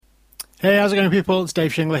Hey, how's it going, people? It's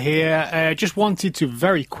Dave Shingler here. Just wanted to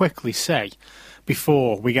very quickly say,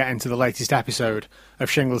 before we get into the latest episode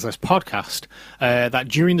of Shingler's List podcast, that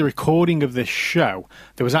during the recording of this show,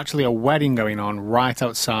 there was actually a wedding going on right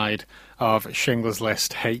outside of Shingler's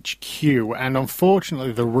List HQ, and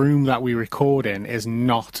unfortunately the room that we record in is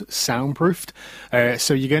not soundproofed,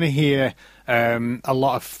 so you're going to hear a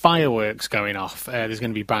lot of fireworks going off. There's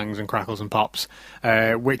going to be bangs and crackles and pops,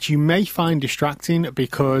 which you may find distracting,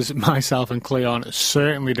 because myself and Cleon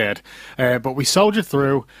certainly did. But we soldiered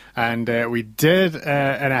through, and we did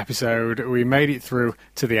an episode. We made it through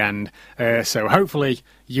to the end. So hopefully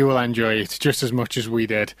you will enjoy it just as much as we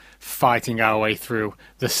did, fighting our way through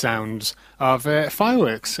the sounds of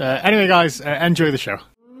fireworks. Anyway, guys, enjoy the show.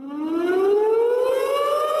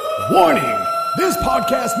 Warning! This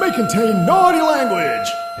podcast may contain naughty language,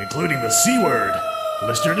 including the C word.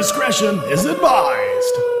 Listener discretion is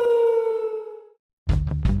advised.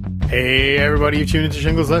 Hey everybody, you've tuned into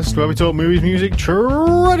Shingler's List, where we talk movies, music,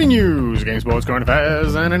 trending news, game, sports, current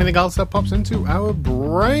affairs, and anything else that pops into our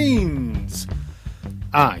brains.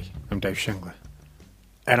 I am Dave Shingler,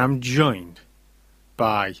 and I'm joined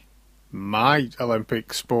by my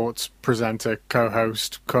Olympic sports presenter,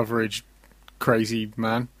 co-host, coverage, crazy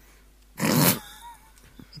man.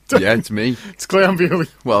 Yeah, it's me. It's Cleon Bewley.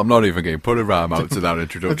 Well, I'm not even going to put a rhyme out to that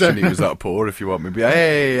introduction. He was that poor, if you want me to be.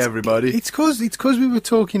 Hey, everybody. It's cause we were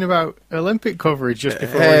talking about Olympic coverage just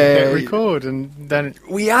before we hit record, and then...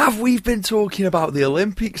 We've been talking about the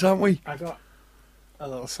Olympics, haven't we? I got a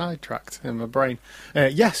little sidetracked in my brain.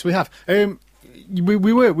 Yes, we have. We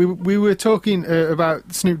were talking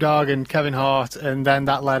about Snoop Dogg and Kevin Hart, and then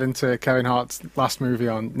that led into Kevin Hart's last movie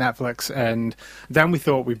on Netflix, and then we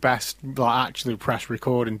thought we'd best actually press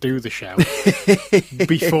record and do the show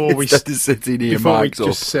before we Instead of sitting here, before we mics up.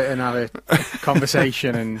 just sit and have a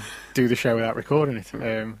conversation and do the show without recording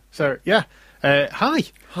it. So yeah, hi.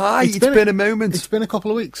 Hi, it's been a moment. It's been a couple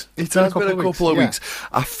of weeks. It has been a couple of weeks.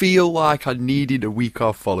 I feel like I needed a week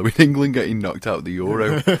off following England getting knocked out of the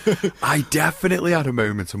Euro. I definitely had a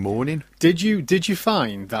moment of mourning. Did you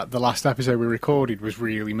find that the last episode we recorded was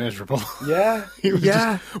really miserable? Yeah, It was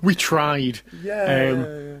just- we tried.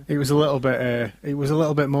 Yeah. It was a little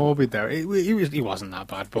bit morbid though. It wasn't that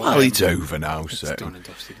bad. But Well, it's over now, it's so done and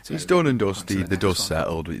dusted. it's done and On to dusted. The next dust one.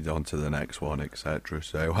 settled. It's on to the next one, etc.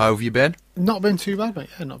 So, how have you been? Not been too bad, mate.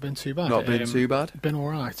 Yeah, not been too bad. Not been too bad. Been all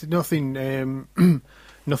right. Nothing.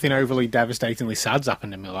 Nothing overly devastatingly sad's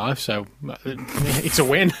happened in my life, so it's a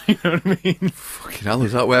win. You know what I mean? Fucking hell,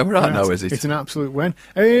 is that where we're at now? Is it? It's an absolute win.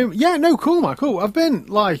 Yeah, no, cool, man, cool. I've been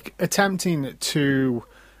attempting to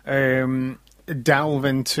delve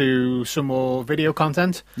into some more video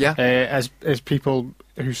content. Yeah. As people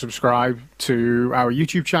who subscribe to our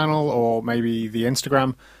YouTube channel or maybe the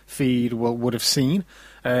Instagram feed would have seen.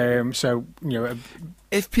 So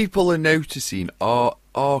If people are noticing, our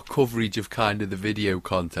coverage of kind of the video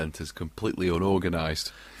content is completely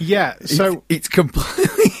unorganised. yeah. So It's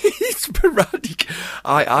completely sporadic.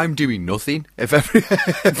 I'm doing nothing. If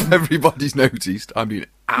everybody's noticed, I'm doing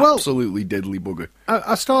absolutely diddly bugger.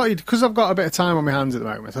 I started, because I've got a bit of time on my hands at the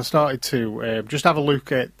moment, I started to just have a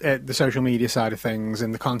look at the social media side of things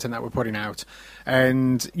and the content that we're putting out.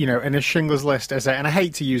 And, and a Shingler's List and I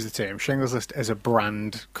hate to use the term Shingler's List as a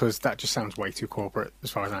brand, because that just sounds way too corporate as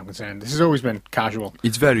far as I'm concerned. This has always been casual.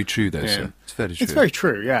 It's very true, though, Yeah. sir. It's very true. It's very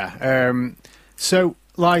true, yeah. So,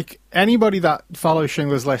 anybody that follows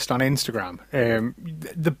Shingler's List on Instagram,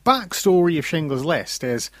 the backstory of Shingler's List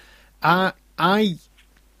is I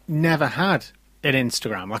never had an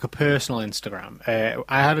Instagram, like a personal Instagram.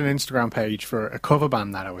 I had an Instagram page for a cover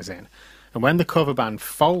band that I was in. And when the cover band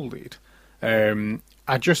folded,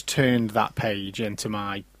 I just turned that page into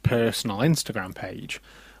my personal Instagram page,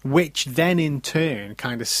 which then in turn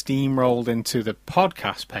kind of steamrolled into the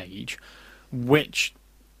podcast page, which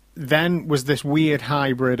then was this weird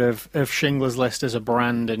hybrid of Shingler's List as a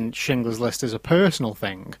brand and Shingler's List as a personal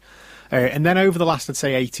thing. And then over the last, I'd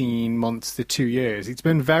say, 18 months to 2 years, it's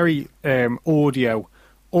been very audio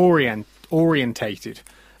orientated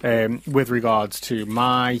with regards to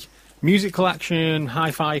my music collection,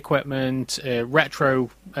 hi-fi equipment, retro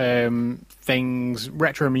things,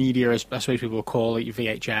 retro media, as I suppose people will call it,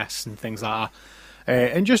 VHS and things like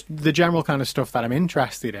that. And just the general kind of stuff that I'm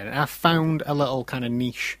interested in. And I found a little kind of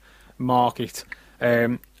niche market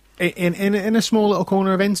in a small little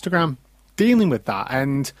corner of Instagram dealing with that.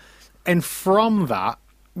 And from that,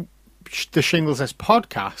 the Shingler's List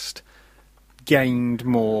podcast gained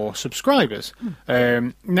more subscribers.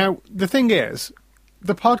 Now, the thing is,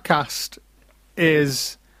 the podcast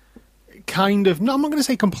is kind of, no, I'm not going to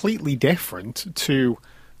say completely different to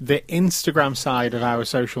the Instagram side of our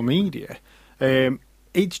social media,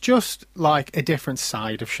 it's just like a different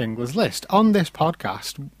side of Schindler's List. On this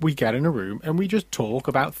podcast, we get in a room and we just talk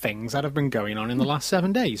about things that have been going on in the last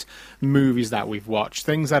 7 days. Movies that we've watched,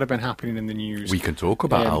 things that have been happening in the news. We can talk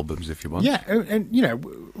about albums if you want. Yeah, and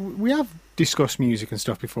we have discussed music and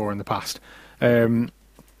stuff before in the past.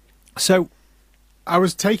 So I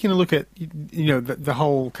was taking a look at, the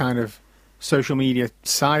whole kind of social media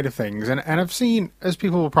side of things, and I've seen, as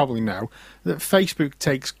people will probably know, that Facebook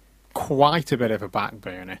takes quite a bit of a back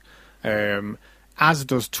burner, as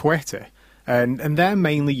does Twitter, and they're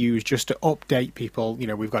mainly used just to update people.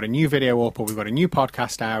 We've got a new video up, or we've got a new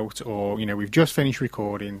podcast out, or we've just finished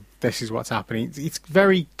recording, this is what's happening. It's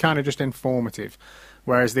very kind of just informative,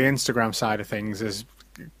 whereas the Instagram side of things is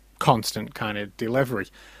constant kind of delivery.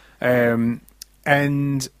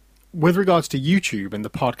 And with regards to YouTube and the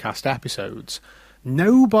podcast episodes,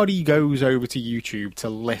 nobody goes over to YouTube to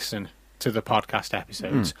listen to the podcast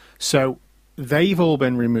episodes. So they've all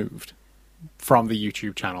been removed from the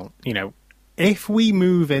YouTube channel. If we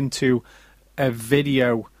move into a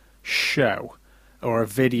video show or a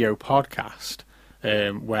video podcast,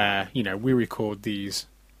 where, we record these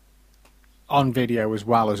on video as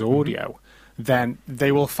well as audio, then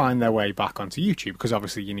they will find their way back onto YouTube, because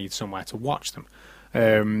obviously you need somewhere to watch them.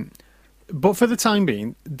 But for the time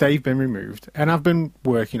being, they've been removed, and I've been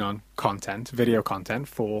working on video content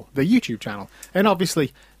for the YouTube channel. And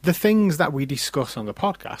obviously, the things that we discuss on the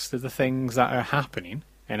podcast are the things that are happening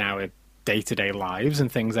in our day-to-day lives, and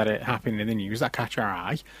things that are happening in the news that catch our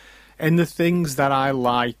eye, and the things that I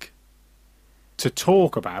like to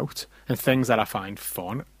talk about and things that I find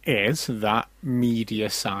fun is that media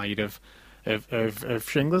side of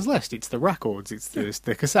Schindler's List. It's the records, it's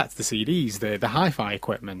the cassettes, the CDs, the hi-fi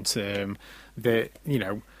equipment, the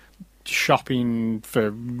shopping for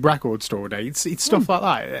record store dates. It's stuff like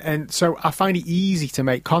that, and so I find it easy to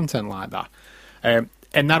make content like that,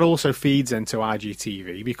 and that also feeds into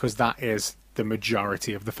IGTV, because that is the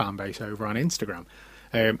majority of the fan base over on Instagram.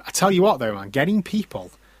 I tell you what, though, man, getting people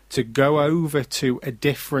to go over to a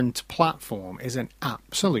different platform is an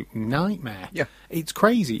absolute nightmare. Yeah, it's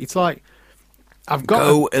crazy. It's like,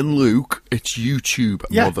 and Luke, it's YouTube,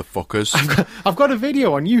 motherfuckers. I've got a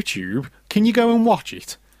video on YouTube. Can you go and watch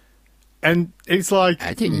it? And it's like,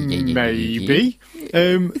 maybe.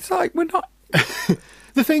 It's like, we're not.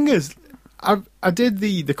 The thing is, I did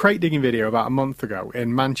the crate digging video about a month ago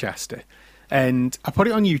in Manchester, and I put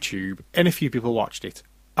it on YouTube, and a few people watched it.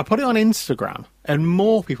 I put it on Instagram, and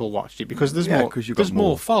more people watched it, because there's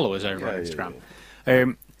more followers over on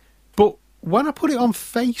Instagram. But when I put it on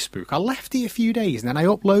Facebook, I left it a few days, and then I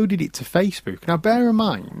uploaded it to Facebook. Now, bear in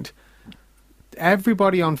mind,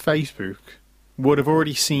 everybody on Facebook would have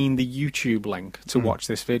already seen the YouTube link to watch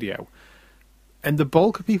this video. And the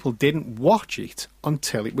bulk of people didn't watch it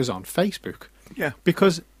until it was on Facebook. Yeah.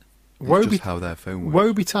 Because it's just how their phone works.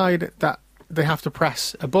 Woe betide that they have to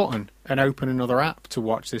press a button and open another app to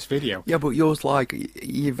watch this video. Yeah, but you're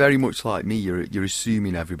very much like me. You're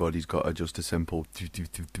assuming everybody's got just a simple...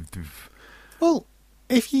 Well,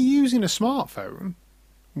 if you're using a smartphone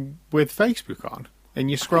with Facebook on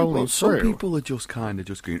and you're scrolling through... Some people are just kind of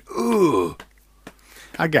just going, ugh.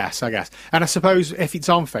 I guess. And I suppose if it's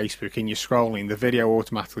on Facebook and you're scrolling, the video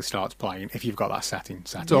automatically starts playing if you've got that setting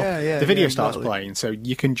set up. The video starts playing, so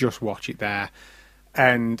you can just watch it there.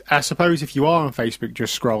 And I suppose if you are on Facebook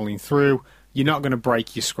just scrolling through, you're not going to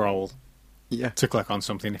break your scroll to click on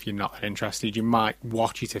something if you're not that interested. You might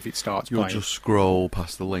watch it if it starts playing. You'll just scroll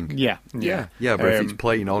past the link. Yeah, but if it's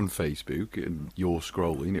playing on Facebook and you're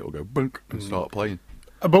scrolling, it'll go bunk and start playing.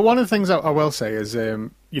 But one of the things I will say is,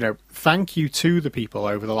 thank you to the people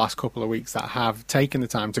over the last couple of weeks that have taken the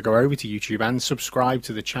time to go over to YouTube and subscribe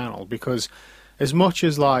to the channel, because as much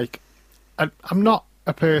as, I'm not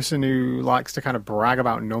a person who likes to kind of brag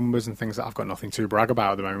about numbers and things that I've got nothing to brag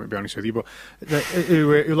about at the moment, to be honest with you, but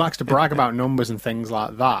who likes to brag about numbers and things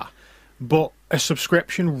like that. But a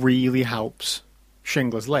subscription really helps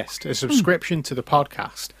Schindler's List. A subscription to the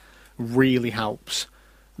podcast really helps.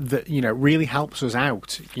 That really helps us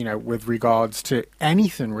out, with regards to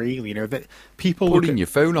anything really. That people putting your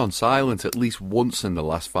phone on silent at least once in the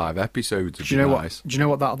last 5 episodes. Do you know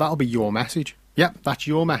what? That'll be your message. Yep, that's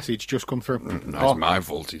your message. Just come through. That's my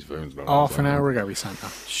fault. His phone's not. Half an hour ago, he sent that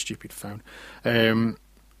stupid phone.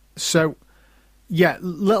 So, yeah,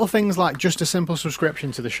 little things like just a simple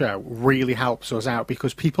subscription to the show really helps us out,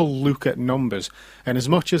 because people look at numbers, and as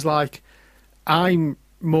much as I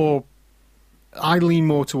lean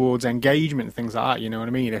more towards engagement and things like that. You know what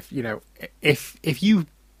I mean? If you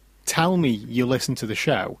tell me you listen to the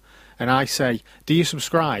show and I say, do you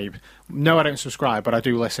subscribe? No, I don't subscribe, but I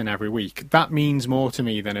do listen every week. That means more to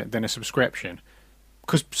me than a subscription.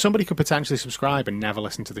 Because somebody could potentially subscribe and never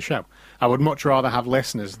listen to the show. I would much rather have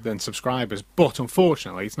listeners than subscribers, but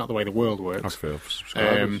unfortunately, it's not the way the world works. I feel for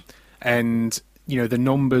subscribers. And, the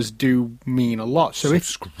numbers do mean a lot. So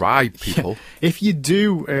subscribe, people. If you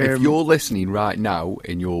do... if you're listening right now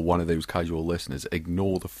and you're one of those casual listeners,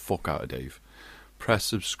 ignore the fuck out of Dave. Press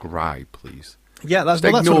subscribe, please. Yeah, that's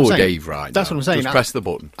Just what I'm ignore saying. Dave right That's now. what I'm saying. Just press the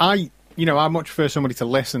button. I much prefer somebody to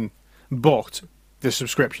listen, but the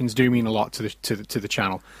subscriptions do mean a lot to the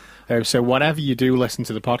channel. So whatever you do listen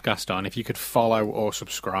to the podcast on, if you could follow or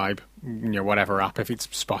subscribe, whatever app, if it's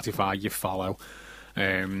Spotify, you follow.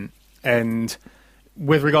 And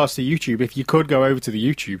with regards to YouTube, if you could go over to the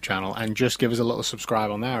YouTube channel and just give us a little subscribe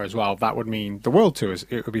on there as well, that would mean the world to us.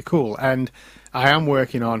 It would be cool. And I am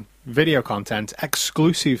working on video content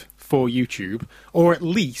exclusive for YouTube, or at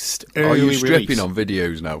least early Are you release. stripping on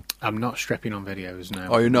videos now? I'm not stripping on videos now.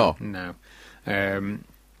 Oh, you're not? No.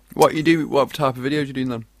 What type of videos are you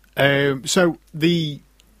doing then? So the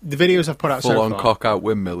videos I've put out Full so on far. cock out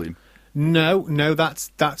windmilling. No, that's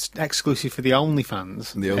exclusive for the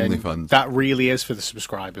OnlyFans. The And OnlyFans. that really is for the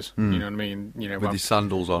subscribers. You know what I mean? With I've, your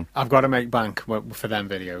sandals on. I've got to make bank for them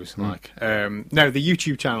videos. No, the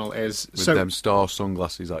YouTube channel is With them star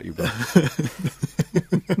sunglasses at you, bro.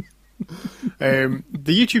 The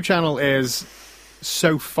YouTube channel is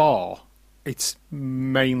so far. It's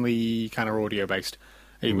mainly kind of audio based.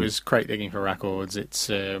 It was crate digging for records. It's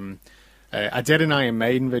I did an Iron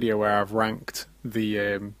Maiden video where I've ranked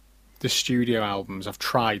the studio albums. I've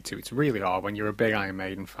tried to. It's really hard when you're a big Iron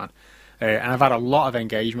Maiden fan. And I've had a lot of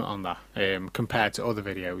engagement on that compared to other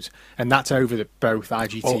videos. And that's over both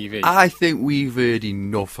IGTV. I think we've heard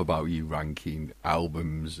enough about you ranking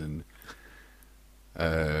albums and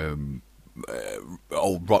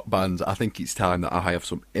old rock bands. I think it's time that I have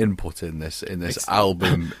some input in this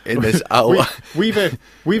album. We've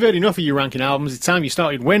heard enough of you ranking albums. It's time you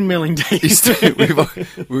started windmilling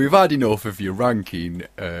days. we've had enough of you ranking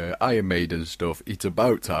Iron Maiden stuff. It's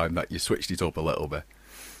about time that you switched it up a little bit.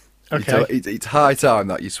 Okay. It's high time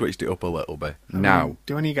that you switched it up a little bit. Now.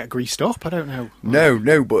 Do I need to get greased up? I don't know.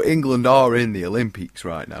 No, but England are in the Olympics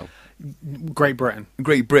right now. Great Britain.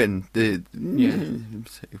 Great Britain, are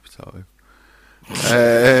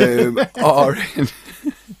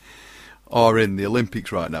in the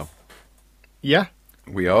Olympics right now. Yeah.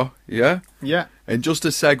 We are, yeah. Yeah. And just a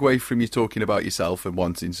segue from you talking about yourself and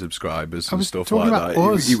wanting subscribers and stuff talking like about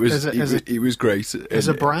that. us It was great. As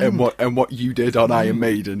a brand. And what you did on Iron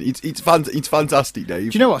Maiden. It's fantastic,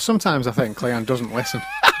 Dave. Do you know what? Sometimes I think Cleon doesn't listen.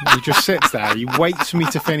 He just sits there, he waits for me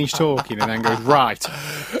to finish talking and then goes, right,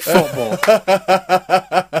 football.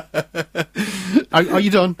 Are you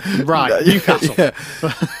done? Right, Newcastle.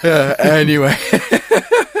 Yeah. Anyway.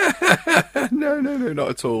 No, not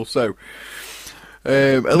at all. So,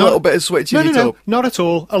 little bit of switching it up. Not at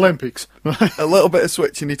all. Olympics. A little bit of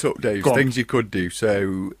switching it up, Dave. Go on. Things you could do.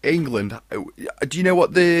 So, England, do you know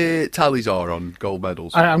what the tallies are on gold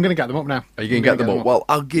medals? I'm going to get them up now. Are you going to get them up? Well,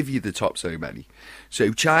 I'll give you the top so many.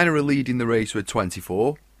 So, China are leading the race with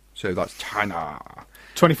 24. So, that's China.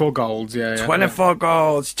 24 golds, yeah. 24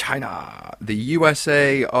 golds, China. The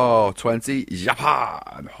USA are 20.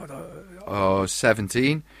 Japan are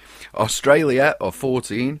 17. Australia are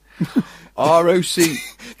 14. ROC.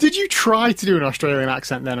 Did you try to do an Australian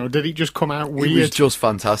accent then, or did it just come out weird? It was just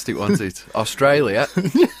fantastic, wasn't it? Australia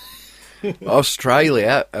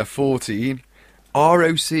are 14.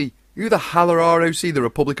 ROC. Who the hell are ROC? The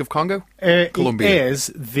Republic of Congo? Colombia. It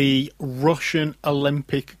is the Russian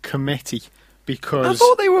Olympic Committee, because... I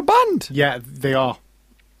thought they were banned. Yeah, they are.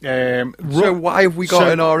 So why have we got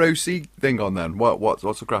an ROC thing on then? What's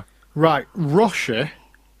the crack? Right, Russia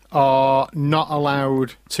are not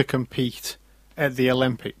allowed to compete at the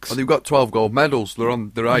Olympics. Well, they've got 12 gold medals. They're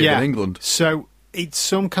higher than England. So it's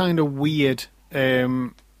some kind of weird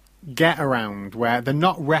get around where they're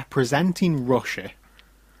not representing Russia.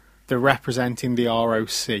 They're representing the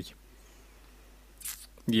ROC.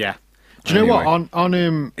 Yeah. Do you know what?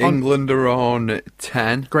 On England are on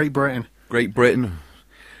 10. Great Britain. Great Britain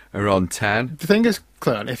are on 10. The thing is,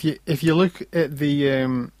 Claire, if you look at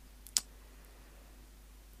the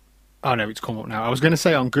oh no, it's come up now. I was going to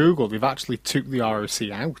say on Google they've actually took the ROC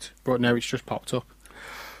out, but no, it's just popped up.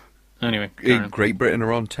 Anyway, Great Britain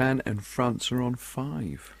are on 10 and France are on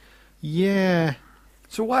 5. Yeah.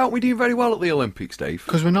 So why aren't we doing very well at the Olympics, Dave?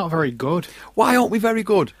 Because we're not very good. Why aren't we very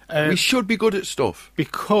good? We should be good at stuff.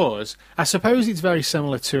 Because I suppose it's very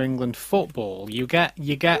similar to England football. You get.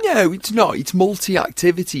 No, it's not. It's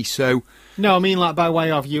multi-activity. So no, I mean like by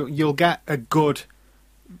way of you'll get a good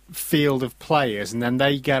field of players, and then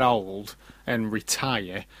they get old and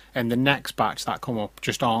retire, and the next batch that come up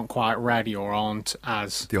just aren't quite ready or aren't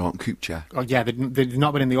as... They aren't Kupcha. Oh, yeah, they've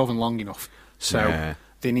not been in the oven long enough. So Yeah.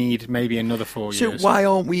 they need maybe another 4 So years. why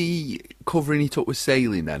aren't we covering it up with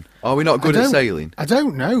sailing then? Are we not good at sailing? I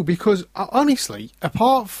don't know, because honestly,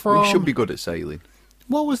 apart from... We should be good at sailing.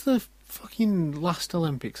 What was the fucking last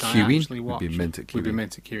Olympics I Queuing? actually watched? We'd be mint at We'd be queuing.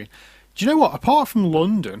 mint at queuing. Do you know what? Apart from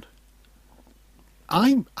London,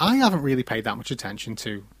 I haven't really paid that much attention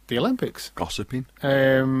to the Olympics. Gossiping.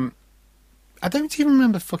 I don't even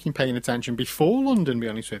remember fucking paying attention before London, to be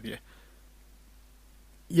honest with you.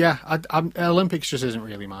 Yeah, Olympics just isn't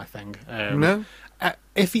really my thing. No?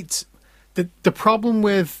 If it's... The problem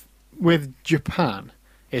with Japan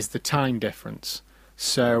is the time difference.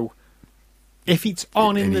 So... If it's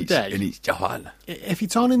on in the day, And it's Japan. if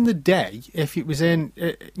it's on in the day, if it was in,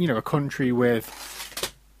 a country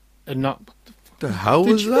with, not. The hell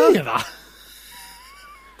Did was you that? hear that?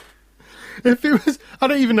 If it was, I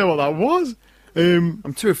don't even know what that was.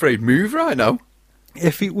 I'm too afraid to move right now.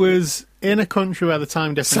 If it was in a country where the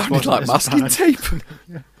time difference Sounded wasn't like as masking bad, tape.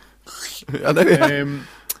 I know, yeah.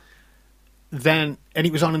 then and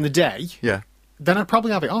it was on in the day, Yeah. then I'd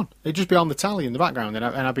probably have it on. It'd just be on the tally in the background, and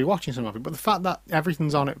I'd be watching some of it. But the fact that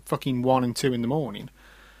everything's on at fucking 1 and 2 in the morning,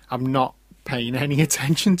 I'm not paying any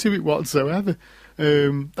attention to it whatsoever.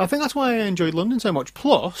 I think that's why I enjoyed London so much.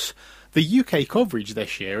 Plus, the UK coverage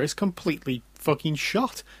this year is completely fucking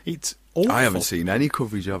shot. It's awful. I haven't seen any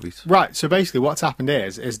coverage of it. Right, so basically what's happened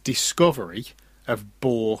is Discovery have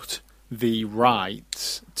bought the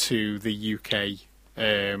rights to the UK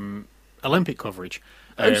Olympic coverage.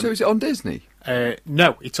 So is it on Disney?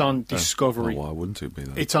 No, it's on Discovery. Oh, why wouldn't it be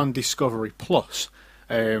then? It's on Discovery Plus.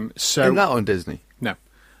 So Isn't that on Disney? no.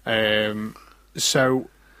 So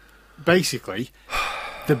basically,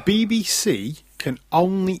 the BBC can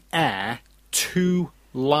only air 2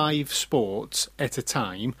 live sports at a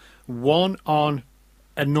time, one on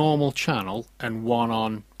a normal channel and one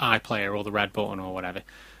on iPlayer or the red button or whatever,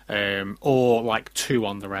 or like 2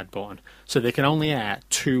 on the red button. So they can only air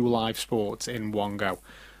 2 live sports in one go.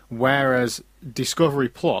 Whereas Discovery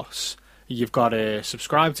Plus, you've got to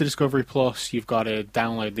subscribe to Discovery Plus, you've got to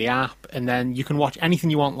download the app, and then you can watch anything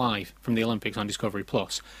you want live from the Olympics on Discovery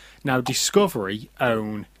Plus. Now, Discovery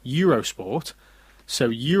own Eurosport, so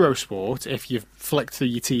Eurosport, if you've flicked through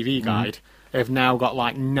your TV guide, have now got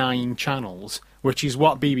like 9 channels, which is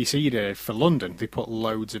what BBC did for London. They put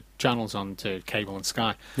loads of channels onto cable and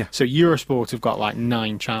Sky. Yeah. So Eurosport have got like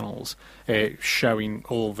 9 channels showing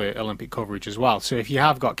all the Olympic coverage as well. So if you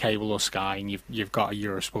have got cable or Sky and you've got a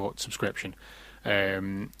Eurosport subscription,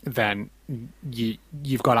 then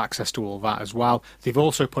you've got access to all that as well. They've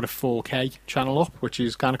also put a 4K channel up, which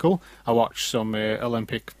is kind of cool. I watched some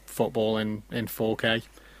Olympic football in 4K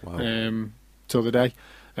till the day,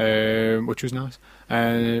 which was nice.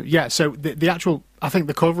 Yeah, so the actual, I think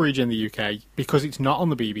the coverage in the UK, because it's not on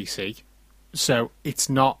the BBC, so it's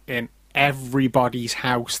not in everybody's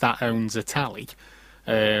house that owns a tally,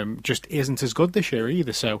 just isn't as good this year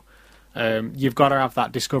either. So you've got to have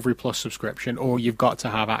that Discovery Plus subscription, or you've got to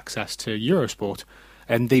have access to Eurosport,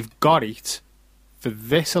 and they've got it for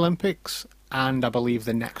this Olympics and I believe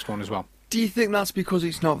the next one as well. Do you think that's because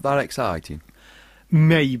it's not that exciting?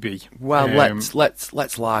 Maybe. Well,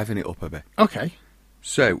 let's liven it up a bit. Okay.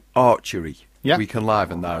 So, archery. Yeah. We can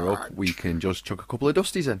liven that up. We can just chuck a couple of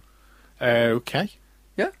dusties in. Okay.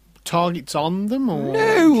 Yeah. Targets on them, or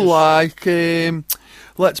No, just- like,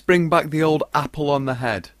 let's bring back the old apple on the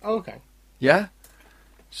head. Okay. Yeah?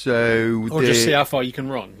 So, Or just see how far you can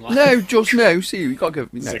run. Like, see, you got to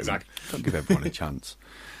give, Zigzag. Don't give everyone a chance.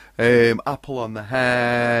 Apple on the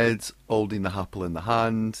head, holding the apple in the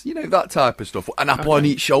hand, that type of stuff. An apple on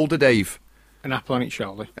each shoulder, Dave. An apple on each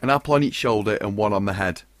shoulder. An apple on each shoulder and one on the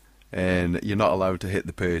head. And you're not allowed to hit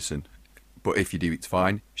the person. But if you do, it's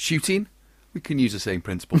fine. Shooting, we can use the same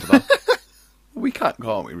principle for that. We can't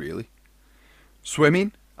we, really?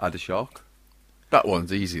 Swimming, add a shark. That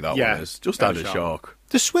one's easy, that Yeah, one is. Just add a shark.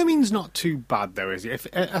 The swimming's not too bad, though, is it?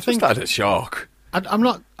 I think Just add a shark. I'm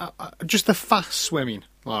not just the fast swimming.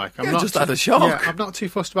 Like I'm Yeah, not just too, add a shark. Yeah, I'm not too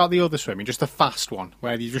fussed about the other swimming. Just the fast one,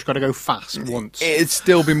 where you just got to go fast once. It'd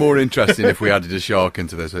still be more interesting if we added a shark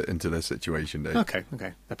into this situation, Dave. Okay.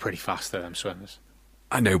 They're pretty fast, though, them swimmers.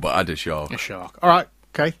 I know, but add a shark. A shark. All right.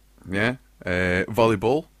 Okay. Yeah.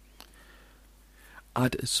 Volleyball.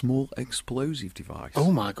 Add a small explosive device.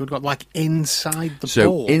 Oh my good God! Like inside the So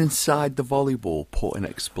ball. inside the volleyball, put an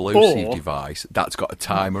explosive Or- device that's got a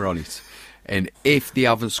timer on it. And if they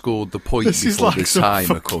haven't scored the point This is before like the some timer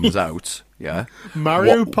fucking comes out, yeah,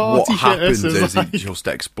 Mario what Party shit, happens this is is like- it just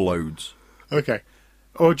explodes. Okay.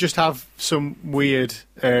 Or just have some weird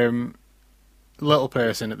little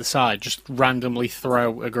person at the side just randomly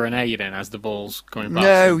throw a grenade in as the ball's going past.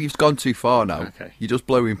 No, you've gone too far now. Okay. You're just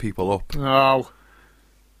blowing people up. Oh.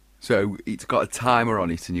 So it's got a timer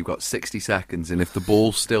on it, and you've got 60 seconds, and if the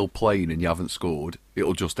ball's still playing and you haven't scored,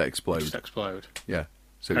 it'll just explode. Just explode. Yeah.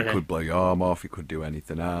 So Okay. it could blow your arm off, it could do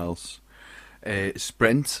anything else.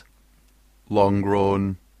 Sprint, long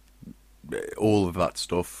run, all of that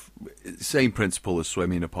stuff. Same principle as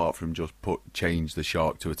swimming, apart from just change the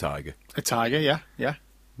shark to a tiger. A tiger, yeah. Yeah?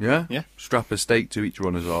 Yeah. Strap a stake to each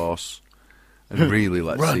runner's arse, and really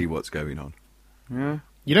let's Run. see what's going on. Yeah.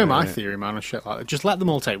 You know my theory, man, on shit like that. Just let them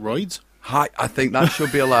all take roids. I think that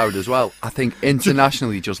should be allowed as well. I think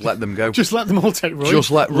internationally, just let them go. Just let them all take roids.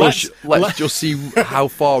 Just let Russia. Let's just see how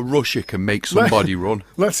far Russia can make somebody run.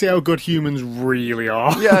 Let's see how good humans really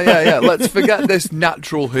are. Yeah. Let's forget this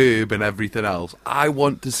natural herb and everything else. I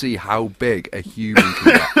want to see how big a human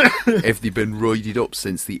can get if they've been roided up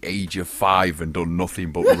since the age of 5 and done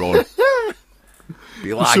nothing but run.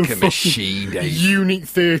 Be like Some a fucking machine, Dave. Unique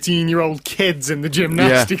 13-year-old kids in the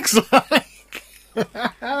gymnastics.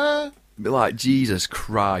 Be like, Jesus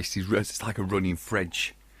Christ, it's like a running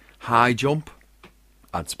fridge. High jump,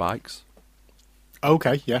 add spikes.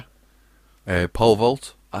 Okay, yeah. Pole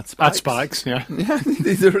vault, add spikes. Add spikes, yeah. Yeah,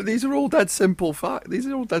 these are all dead simple These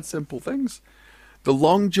are all dead simple things. The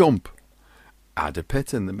long jump, add a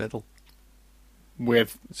pit in the middle.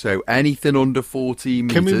 So anything under 14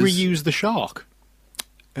 metres. Can we reuse the shark?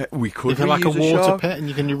 We could You can like a reuse water shark. pit and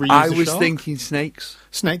you can reuse I the was shark? thinking snakes,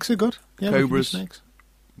 Snakes are good. Yeah, we can do Cobras. snakes.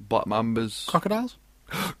 black mambas, Crocodiles?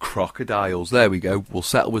 crocodiles. There we go. We'll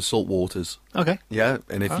settle with salt waters. Okay. Yeah,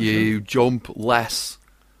 and if Okay. you jump less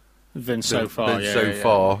Then so than, far, than yeah. so yeah.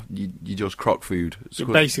 far, you just croc food. So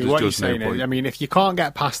basically, what you're saying is, I mean, if you can't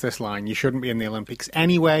get past this line, you shouldn't be in the Olympics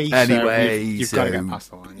anyway. Anyway, so you've so got to get past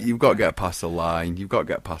the line. yeah. You've got to get past the line. You've got to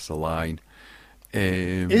get past the line.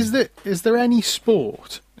 Is there any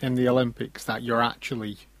sport in the Olympics that you're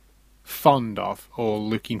actually fond of or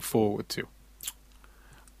looking forward to?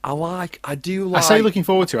 I do like. I say looking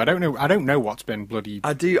forward to. I don't know what's been bloody.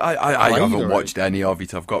 I do. I played haven't already. watched any of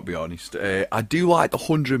it. I've got to be honest. I do like the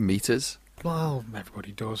 100 meters. Well,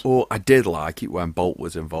 everybody does. Or I did like it when Bolt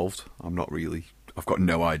was involved. I'm not really. I've got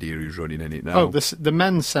no idea who's running in it now. Oh, the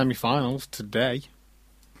men's semi-finals today.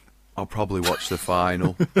 I'll probably watch the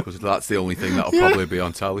final because that's the only thing that'll Yeah. probably be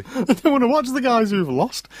on telly. I don't want to watch the guys who've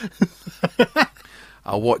lost.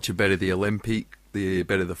 I'll watch a bit of the Olympic, the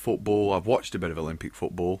bit of the football. I've watched a bit of Olympic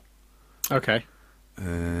football. Okay.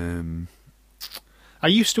 Um, I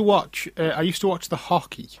used to watch the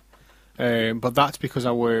hockey, but that's because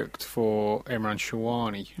I worked for Imran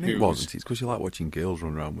Shawani. it wasn't. It's because you like watching girls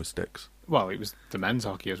run around with sticks. Well, it was the men's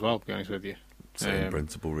hockey as well, to be honest with you. Same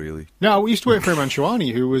principle, really. No, we used to work for Imran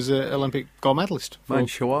Shawani, who was an Olympic gold medalist for Man,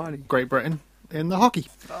 Shawani. Great Britain in the hockey.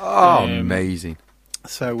 Oh, amazing.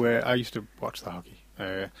 So I used to watch the hockey.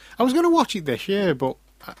 I was going to watch it this year, but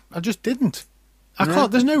I just didn't. I No.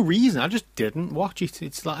 can't. There's no reason. I just didn't watch it.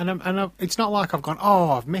 It's like, it's not like I've gone.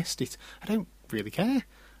 Oh, I've missed it. I don't really care.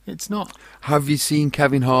 It's not. Have you seen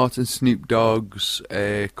Kevin Hart and Snoop Dogg's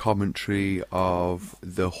commentary of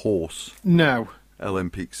the horse No.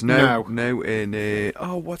 Olympics? No. No. In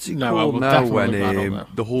what's it No, I called will now? definitely When look that up,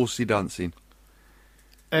 though. the horsey dancing.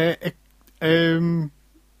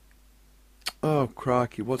 Oh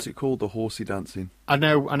crikey! What's it called? The horsey dancing. I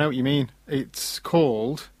know what you mean. It's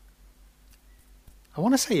called. I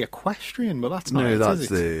want to say equestrian, but that's not No, it, that's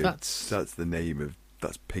is it? that's the name of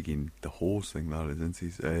that's pigging the horse thing. That isn't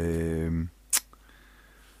it?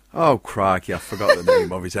 Oh crikey! I forgot the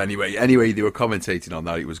name of it. Anyway, they were commentating on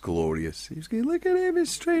that. It was glorious. He was going, "Look at him!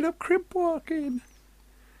 He's straight up crib walking."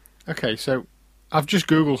 Okay, so I've just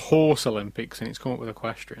googled horse Olympics and it's come up with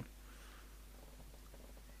equestrian.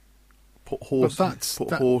 Put that's-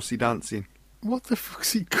 horsey dancing. What the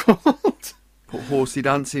fuck's it called? Put horsey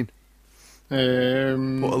dancing. Put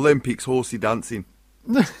Olympics horsey dancing.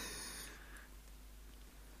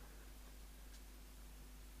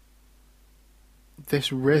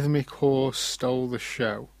 This rhythmic horse stole the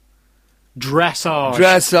show. Dressage.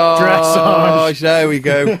 Dressage. There we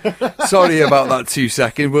go. Sorry about that 2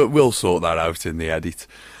 second, but we'll sort that out in the edit.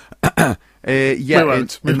 Yeah, We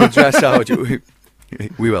won't. in the dressage,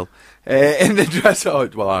 we will. In the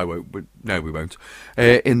dressage, well, I won't. But no, we won't.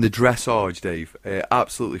 In the dressage, Dave,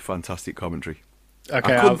 absolutely fantastic commentary.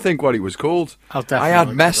 Okay, I couldn't think what it was called. I'll definitely I had look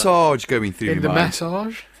at that. massage going through in my the mind.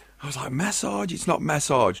 massage. I was like, massage? It's not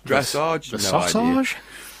massage. Dressage? The No idea.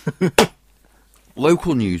 sausage.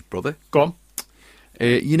 Local news, brother. Go on.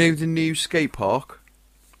 You know the new skate park?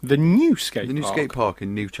 The new skate The new park. skate park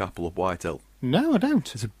in Newchapel up White Hill. No, I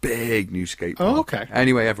don't. It's a big new skate Oh, park. okay.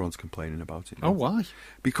 Anyway, everyone's complaining about it. Oh, why?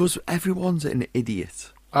 Because everyone's an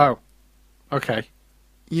idiot. Oh, okay.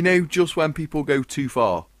 You know, just when people go too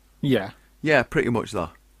far. Yeah. Yeah, pretty much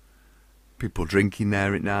that. People drinking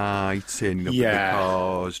there at night, turning up Yeah. at the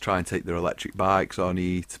cars, trying to take their electric bikes on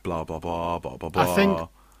it, blah, blah, blah, blah, blah, blah. I think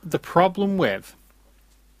the problem with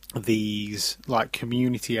these like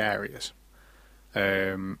community areas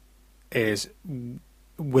is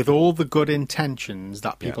with all the good intentions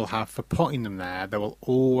that people have for putting them there will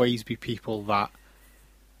always be people that,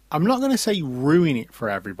 I'm not going to say ruin it for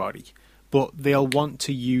everybody, but they'll want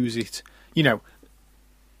to use it, you know,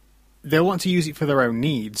 they'll want to use it for their own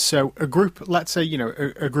needs. So a group, let's say, you know,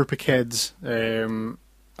 a group of kids,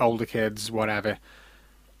 older kids, whatever,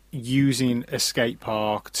 using a skate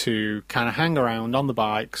park to kind of hang around on the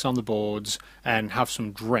bikes, on the boards, and have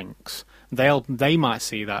some drinks. They might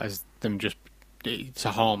see that as them just, it's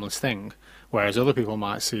a harmless thing, whereas other people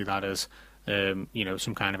might see that as, you know,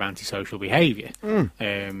 some kind of antisocial behaviour.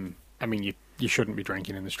 I mean, you shouldn't be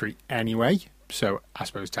drinking in the street anyway, so I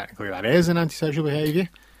suppose technically that is an antisocial behaviour.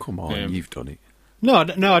 Come on, you've done it. No,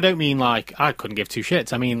 I don't mean like I couldn't give two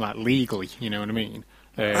shits. I mean like legally, you know what I mean?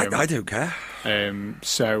 I don't care.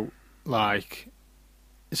 So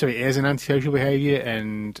it is an antisocial behaviour,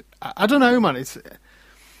 and I don't know, man. It's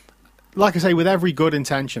like I say, with every good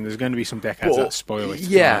intention, there's going to be some dickheads that spoil it.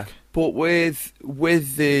 Yeah, like. but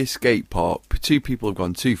with the skate park, two people have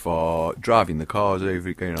gone too far, driving the cars over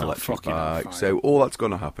it, going on electric fucking hell, bikes. So all that's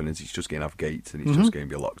going to happen is it's just going to have gates and it's just going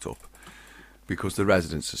to be locked up because the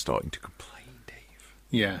residents are starting to complain, Dave.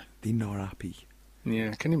 Yeah, They're not happy.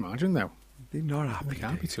 yeah. Can you imagine though? They're not happy. They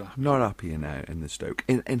can't be Dave. too happy. Not happy in the Stoke.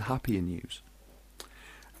 In happier news,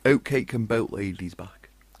 Oatcake and Boat Lady's back.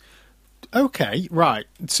 Okay, right.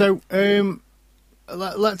 So,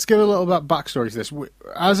 let's give a little bit of backstory to this.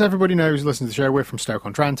 As everybody knows, listen to the show, we're from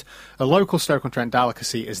Stoke-on-Trent. A local Stoke-on-Trent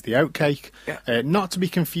delicacy is the oatcake. Yeah. Not to be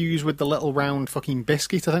confused with the little round fucking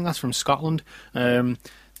biscuit. I think that's from Scotland.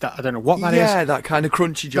 That I don't know what that is. Yeah, that kind of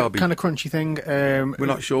crunchy jobby. That kind of crunchy thing. We're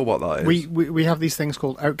not sure what that is. We have these things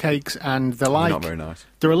called oatcakes, and they're They're like not very nice.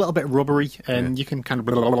 they're a little bit rubbery, and you can kind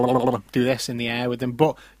of do this in the air with them.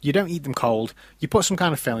 But you don't eat them cold. You put some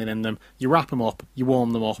kind of filling in them. You wrap them up. You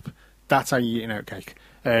warm them up. That's how you eat an oatcake.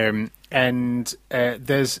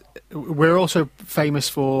 We're also famous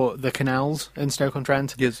for the canals in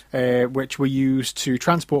Stoke-on-Trent, Yes. which were used to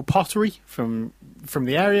transport pottery from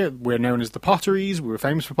the area. We're known as the Potteries. We were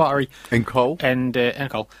famous for pottery. And coal. And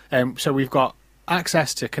coal. So we've got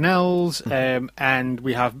access to canals, and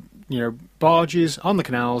we have, you know, barges on the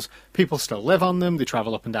canals. People still live on them. They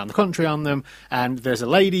travel up and down the country on them. And there's a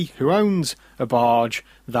lady who owns a barge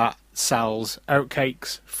that sells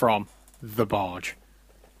oatcakes from the barge.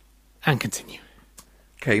 And continue.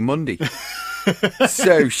 Okay, Monday.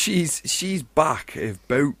 So she's back of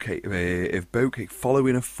Boatcake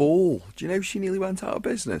following a fall. Do you know she nearly went out of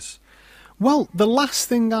business? Well, the last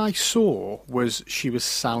thing I saw was she was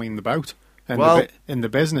selling the boat in the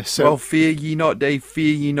business. So, Well, fear ye not, Dave,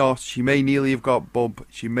 fear ye not. She may nearly have got bump.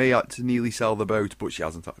 She may have to nearly sell the boat, but she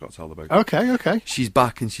hasn't got to sell the boat. okay. She's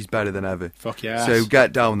back and she's better than ever. Fuck yes. So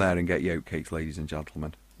get down there and get your oatcakes, ladies and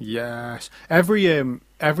gentlemen. Yes. Every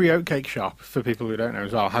oatcake shop, for people who don't know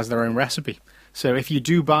as well, has their own recipe. So if you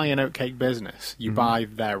do buy an oatcake business, you buy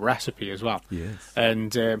their recipe as well. Yes.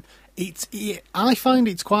 And I find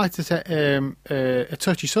it's quite a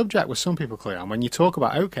touchy subject with some people, Cleon, when you talk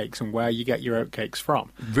about oatcakes and where you get your oatcakes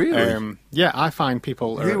from. Really? Yeah, I find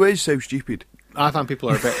people Who is so stupid? I find people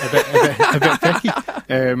are a bit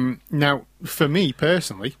picky. Now, for me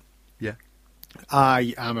personally, Yeah.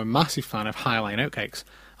 I am a massive fan of Highline oatcakes.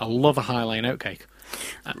 I love a Highline oatcake.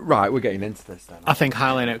 Right, we're getting into this then. I think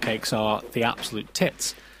Highline oatcakes are the absolute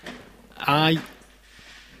tits.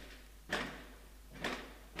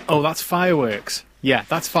 Oh, that's fireworks. Yeah,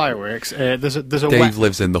 that's fireworks. There's a Dave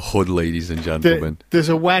lives in the hood, ladies and gentlemen. there's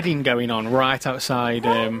a wedding going on right outside.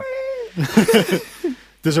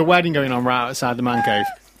 There's a wedding going on right outside the man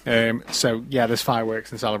cave. So yeah, there's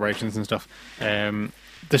fireworks and celebrations and stuff.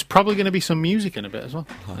 There's probably going to be some music in a bit as well.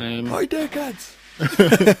 Hi, dickheads.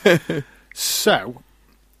 So,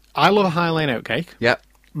 I love a Highline oatcake. Yep.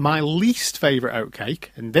 My least favourite oatcake,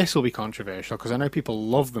 and this will be controversial because I know people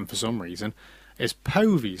love them for some reason, is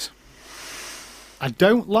Povey's. I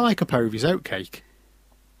don't like a Povey's oatcake.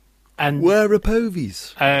 And Where are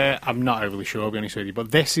Povey's? I'm not overly sure, I'll be honest with you,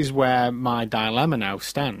 but this is where my dilemma now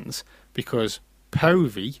stands because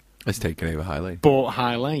Povey It's taken over High Lane. bought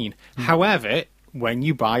High Lane. However, when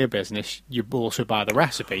you buy a business, you also buy the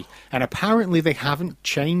recipe. And apparently they haven't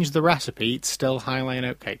changed the recipe. It's still High Lane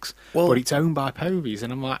Oatcakes. Well- but it's owned by Povey's.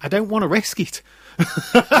 And I'm like, I don't want to risk it.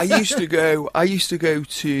 I used to go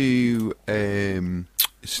to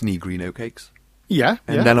Snee Green Oatcakes. Yeah.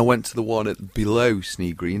 And then I went to the one below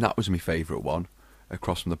Snee Green. That was my favourite one,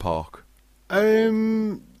 across from the park.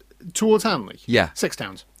 Towards Hanley? Yeah. 6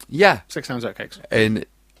 Towns. Yeah. 6 Towns Oatcakes. And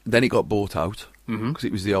then it got bought out, because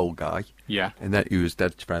it was the old guy. Yeah. And then he was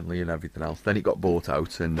dead friendly and everything else. Then it got bought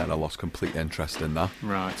out, and then I lost complete interest in that.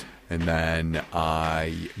 Right. And then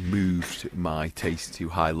I moved my taste to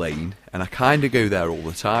High Lane, and I kind of go there all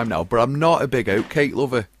the time now. But I'm not a big oatcake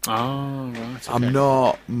lover. Oh, right. Okay. I'm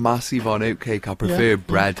not massive on oatcake. I prefer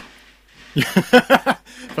bread.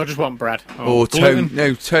 If I just want bread. Or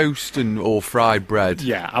gluten. toast or fried bread.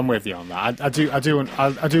 Yeah, I'm with you on that. I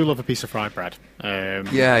do love a piece of fried bread.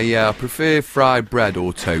 Yeah, I prefer fried bread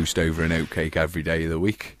or toast over an oatcake every day of the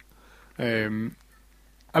week.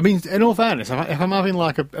 I mean, in all fairness, if I'm having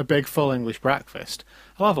like a big full English breakfast,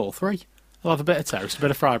 I'll have all three. I'll have a bit of toast, a bit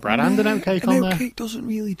of fried bread, and an oatcake on there. An oatcake doesn't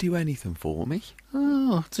really do anything for me.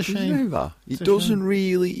 Oh, it's a Did shame. you know that? It's It a doesn't shame.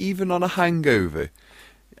 really, even on a hangover.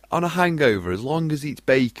 On a hangover, as long as it's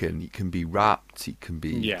bacon, it can be wrapped, it can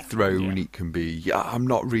be thrown, it can be... Yeah, I'm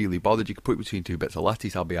not really bothered. You can put it between 2 bits of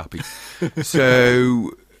lettuce, I'll be happy.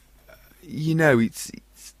 So, it's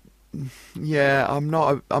yeah, I'm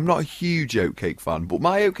not a huge oatcake fan, but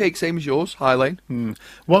my oatcake, same as yours, High Lane.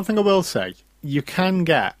 One thing I will say, you can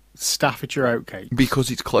get Staffordshire oatcake.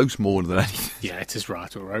 Because it's close more than anything. Yeah, it is right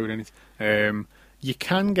up the road, isn't it? You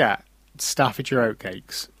can get Staffordshire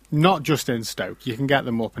oatcakes, not just in Stoke. You can get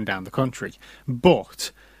them up and down the country.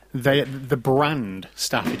 But the brand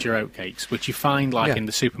Staffordshire oatcakes, which you find in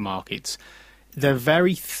the supermarkets, they're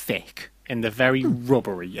very thick and they're very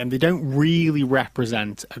rubbery, and they don't really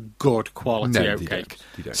represent a good quality No, oatcake.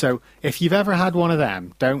 they don't. So if you've ever had one of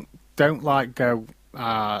them, don't go.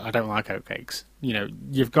 I don't like oatcakes.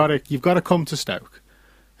 You've got to come to Stoke,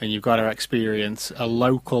 and you've got to experience a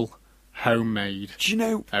local homemade. Do you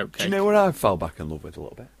know oatcake. what I fell back in love with a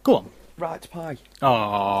little bit? Go on. Wright's pie. Oh,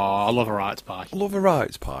 I love a Wright's pie. I love a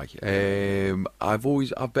Wright's pie.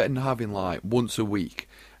 I've been having like once a week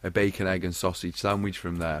a bacon, egg and sausage sandwich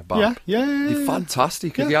from there. Yeah. They're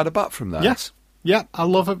fantastic. Have you had a bat from there? Yes. Yeah, I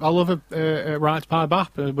love a Wright's pie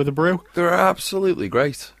bap with a brew. They're absolutely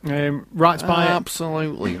great. Wright's pie,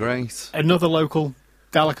 Absolutely great. another local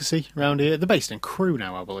delicacy around here. They're based in Crewe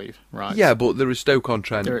now, I believe. Right. Yeah, but they're a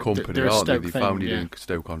Stoke-on-Trent They're- company, they're a aren't they? Stoke They thing, founded yeah. in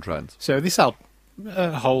Stoke-on-Trent. So they sell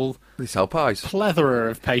a whole They sell pies.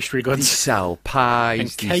 plethora of pastry They goods. sell pies. And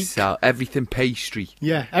They cake. sell everything pastry.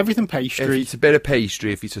 Yeah, everything If pastry. it's a bit of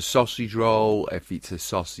pastry, if it's a sausage roll, if it's a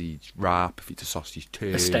sausage wrap, if it's a sausage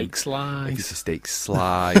turn, A steak if it's slice. a steak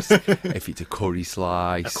slice, if it's a curry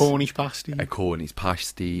slice, A Cornish pasty. a Cornish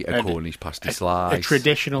pasty, a And Cornish pasty a slice,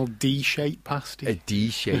 traditional D-shaped pasty. a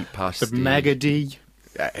D-shaped pasty, The mega D.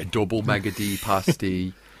 a double mega D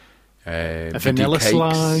pasty. A vanilla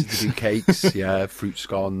slice. We do cakes, yeah, fruit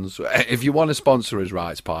scones. If you want to sponsor us,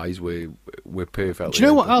 Wright's Pies, we're perfectly. Do you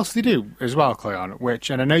know what open. else they do as well, Cleon?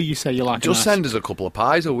 And I know you say you like. Just send us a couple of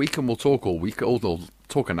pies a week, and we'll talk all week. We'll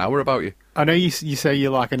talk an hour about you. I know you say you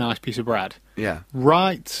like a nice piece of bread. Yeah,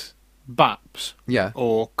 Right, baps. yeah.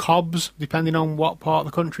 Or cobs, depending on what part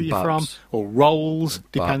of the country you're from, Baps. or rolls,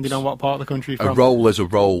 depending Baps. on what part of the country you're A from. roll is a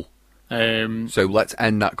roll. Um, So let's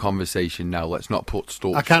end that conversation now. Let's not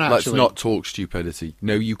I can Let's actually- not talk stupidity.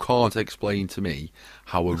 No, you can't explain to me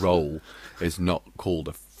how a roll is not called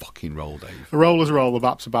a fucking roll, Dave. a roll is a roll, a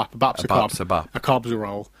bap's a bap, a bap's a, bap's cob, a bap. a cob's a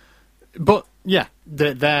roll. But yeah,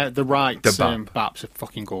 they're the right The bap. baps are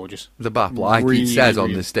fucking gorgeous. The bap, like Really, it says on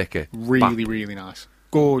really- the sticker. Really, Bap. really nice.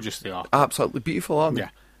 Gorgeous they are. Absolutely beautiful, aren't they? Yeah.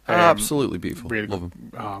 Absolutely beautiful. Really Love good.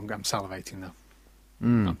 them. Oh, I'm salivating now.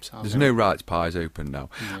 I'm salivating. There's no Wright's Pies open now.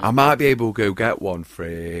 I might be able to go get one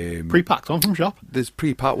from... Pre-packed one from shop. There's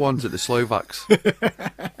pre-packed ones at the Slovaks.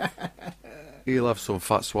 He'll have some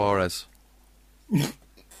Fat Suarez.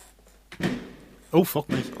 Oh, fuck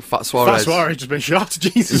me. Fat Suarez. Fat Suarez just been shot.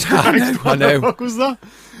 Jesus Yeah, I Christ. know, What I know. the fuck was that?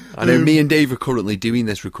 I know me and Dave are currently doing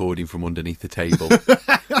this recording from underneath the table.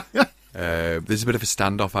 There's a bit of a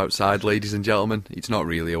standoff outside, ladies and gentlemen. It's not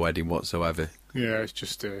really a wedding whatsoever. Yeah, it's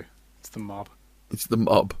just it's the mob. It's the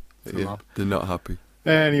mob. the mob. They're not happy.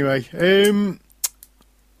 Anyway,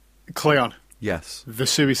 Cleon, Yes. the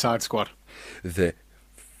Suicide Squad. The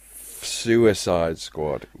Suicide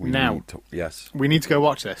Squad. Now- Yes. We need to go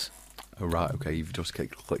watch this. Oh, right, okay. You've just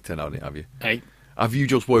clicked in on it, have you? Hey. Have you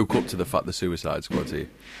just woke up to the fact the Suicide Squad's here?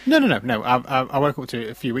 No. I woke up to it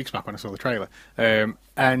a few weeks back when I saw the trailer.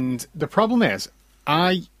 And the problem is,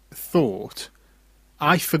 I thought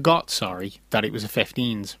I forgot, that it was a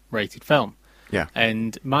 15s rated film. Yeah.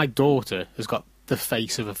 And my daughter has got the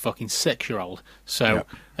face of a fucking 6-year-old. So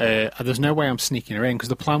there's no way I'm sneaking her in, because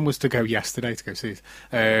the plan was to go yesterday to go see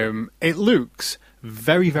it. It looks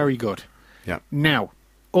very, very good. Yeah. Now,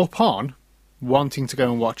 upon wanting to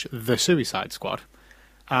go and watch The Suicide Squad,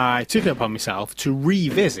 I took it upon myself to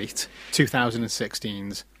revisit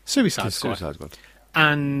 2016's Suicide Squad. Suicide Squad.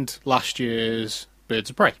 And last year's Birds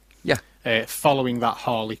of Prey. Yeah. Following that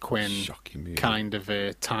Harley Quinn Shocking movie. kind of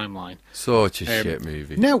timeline. Such a shit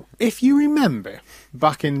movie. Now, if you remember,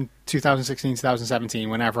 back in 2016, 2017,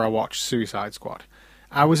 whenever I watched Suicide Squad,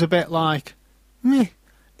 I was a bit like, meh,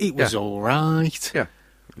 it was alright. Yeah.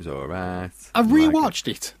 It was alright. I rewatched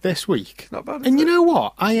it this week. Not bad, is and you it? know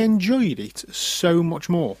what? I enjoyed it so much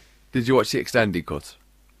more. Did you watch the extended cut?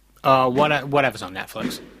 Whatever's on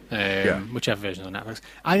Netflix. Whichever version's on Netflix.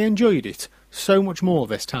 I enjoyed it so much more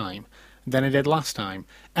this time than I did last time.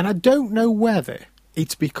 And I don't know whether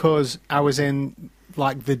it's because I was in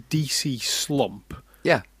like the DC slump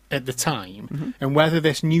Yeah. at the time, and whether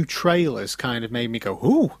this new trailer's kind of made me go,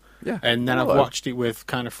 ooh. Yeah. And then I've Hello. watched it with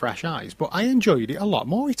kind of fresh eyes. But I enjoyed it a lot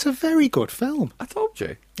more. It's a very good film. I told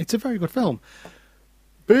you. It's a very good film.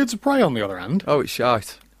 Birds of Prey, on the other hand. Oh, it's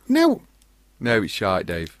shite. Now, No, it's shite,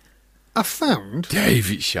 Dave. I found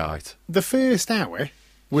Dave, it's shite. the first hour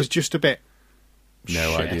was just a bit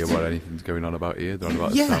No shit. idea what anything's going on about here. They're on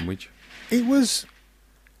about Yeah. a sandwich. It was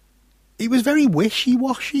very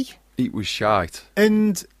wishy-washy. It was shite.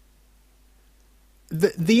 And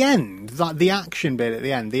the end, like the action bit at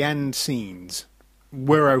the end, the end scenes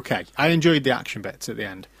were okay. I enjoyed the action bits at the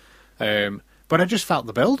end. But I just felt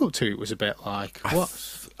the build-up to it was a bit like,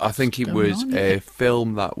 what? I think it going was on a here?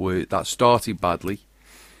 film that started badly.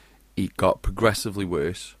 It got progressively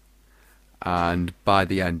worse. And by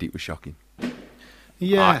the end, it was shocking.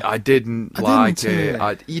 Yeah. I didn't I like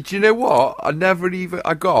didn't, it. Do you know what? I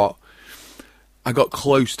got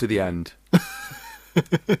close to the end.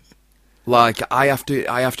 Like I have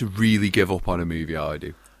to really give up on a movie. I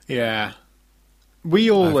do. Yeah. We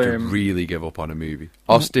I all... have to really give up on a movie.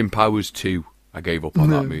 Austin Powers 2. I gave up on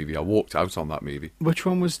that movie. I walked out on that movie. which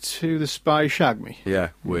one was To the Spy Shag Me? Yeah,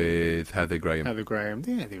 with Heather Graham. Heather Graham.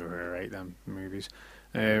 Yeah, they were alright, them movies.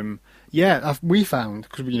 We found,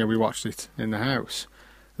 because we watched it in the house,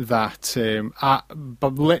 that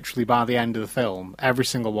but literally by the end of the film, every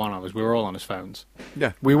single one of us, we were all on his phones.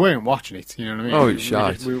 Yeah. We weren't watching it, you know what I mean? Oh, it's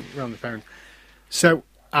shite. We were on the phone. So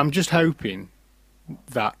I'm just hoping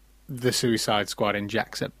that the Suicide Squad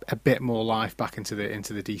injects a bit more life back into the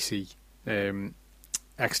DC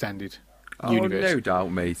extended universe. Oh, no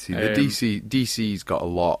doubt, matey. The Um, DC's got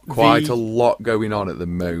quite a lot going on at the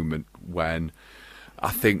moment. When I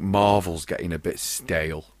think Marvel's getting a bit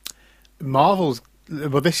stale. Marvel's...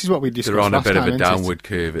 Well, this is what we discussed They're on a last bit of time, a isn't it? downward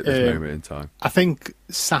curve at this moment in time. I think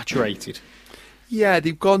saturated. Yeah,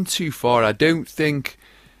 they've gone too far. I don't think.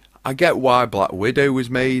 I get why Black Widow was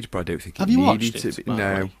made, but I don't think it Have you needed watched to it, be. by the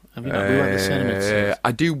No. way? Have you not? We went to the cinema to see it.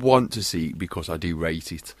 I do want to see it because I do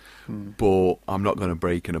rate it, but I'm not going to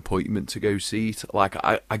break an appointment to go see it. Like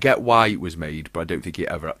I get why it was made, but I don't think it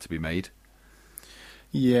ever had to be made.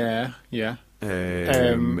 Yeah.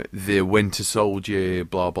 The Winter Soldier,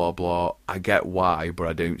 blah blah blah. I get why, but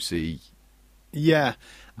I don't see Yeah.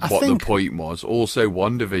 I what think the point was. Also,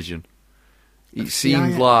 WandaVision. It See,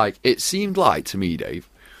 seemed like to me, Dave,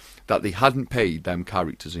 that they hadn't paid them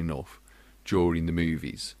characters enough during the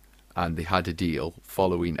movies, and they had a deal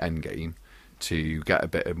following Endgame to get a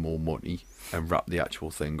bit of more money and wrap the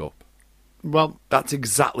actual thing up. Well, That's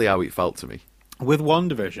exactly how it felt to me. with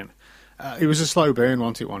WandaVision, it was a slow burn,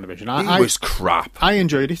 wasn't it, WandaVision? It was crap. I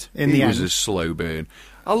enjoyed it in the It was end. a slow burn.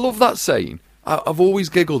 I love that saying. I've always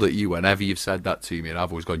giggled at you whenever you've said that to me, and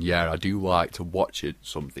I've always gone, yeah, I do like to watch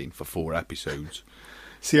something for 4 episodes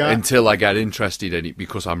See, until I get interested in it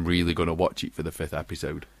because I'm really going to watch it for the 5th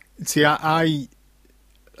episode.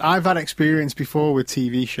 I've had experience before with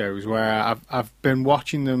TV shows where I've been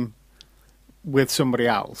watching them with somebody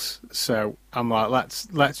else. So I'm like,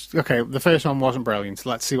 let's okay, the first one wasn't brilliant.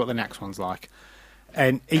 Let's see what the next one's like.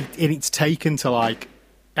 And it's taken to like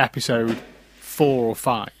episode 4 or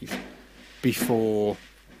 5 before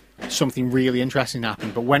something really interesting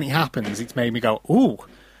happened. But when it happens, it's made me go, ooh.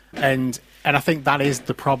 And I think that is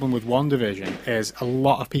the problem with WandaVision, is a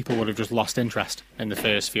lot of people would have just lost interest in the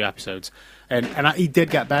first few episodes. And he did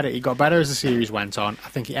get better. He got better as the series went on. I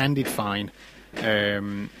think it ended fine.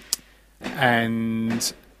 And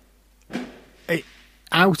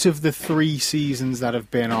out of the 3 seasons that have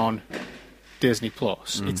been on Disney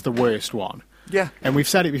Plus, it's the worst one. Yeah. And we've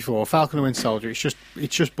said it before, Falcon and Winter Soldier, it's just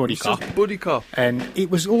buddy It's cop. just buddy cop. And it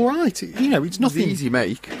was all right. You know, it's nothing... Easy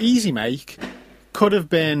make. Easy make. Could have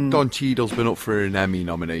been... Don Cheadle's been up for an Emmy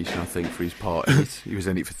nomination, I think, for his part in it. He was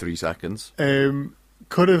in it for 3 seconds.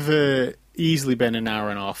 Could have easily been an hour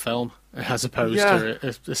and a half film, as opposed to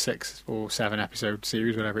a 6 or 7 episode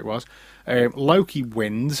series, whatever it was. Loki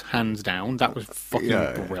wins, hands down. That was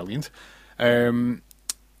fucking brilliant.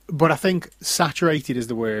 But I think saturated is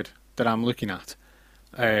the word that I'm looking at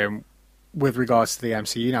with regards to the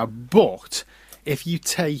MCU now. But if you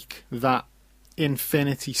take that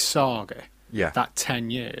Infinity Saga, that 10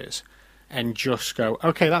 years, and just go,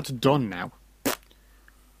 okay, that's done now.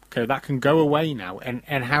 Okay, that can go away now.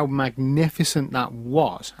 And how magnificent that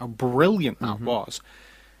was, how brilliant that was.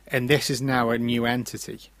 And this is now a new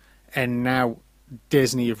entity. And now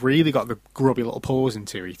Disney have really got the grubby little paws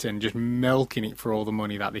into it and just milking it for all the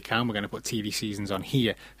money that they can. We're going to put TV seasons on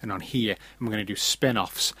here and on here, and we're going to do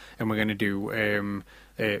spin-offs, and we're going to do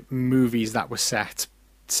movies that were set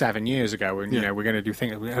 7 years ago, and you know, we're going to do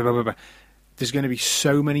things. Blah, blah, blah. There's going to be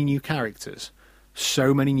so many new characters,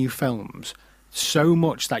 so many new films, so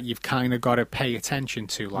much that you've kind of got to pay attention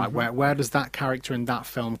to. Like, where does that character in that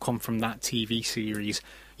film come from, that TV series?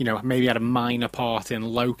 You know, maybe had a minor part in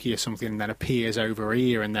Loki or something, and then appears over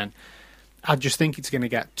here, and then I just think it's going to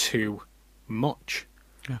get too much.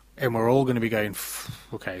 Yeah. And we're all going to be going,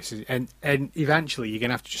 okay, and eventually you're going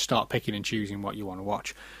to have to just start picking and choosing what you want to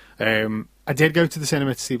watch. I did go to the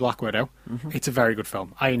cinema to see Black Widow. It's a very good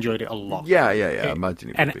film. I enjoyed it a lot. Yeah, I imagine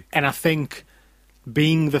it would be. And I think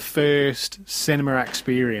being the first cinema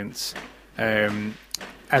experience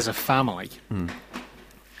as a family,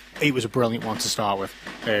 it was a brilliant one to start with.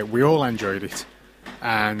 We all enjoyed it.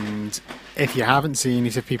 And if you haven't seen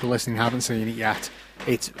it, if people listening haven't seen it yet,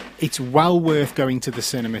 it's well worth going to the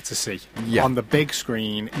cinema to see on the big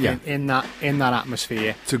screen in that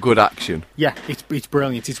atmosphere. It's a good action. Yeah, it's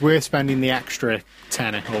brilliant. It's worth spending the extra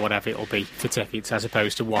tenner or whatever it'll be for tickets as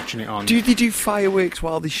opposed to watching it on. Do they do fireworks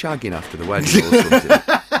while they're shagging after the wedding or something?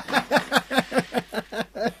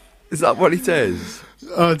 Is that what it is?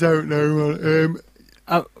 I don't know.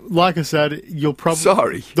 Like I said, there'll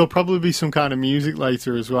probably be some kind of music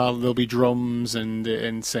later as well. There'll be drums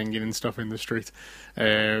and singing and stuff in the street.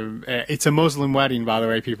 It's a Muslim wedding, by the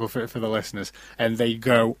way, people, for the listeners, and they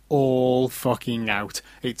go all fucking out.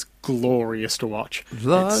 It's glorious to watch.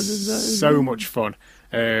 It's so much fun.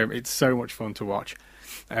 It's so much fun to watch.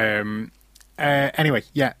 Anyway,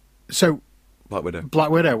 yeah. So Black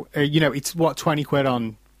Widow. It's what, 20 quid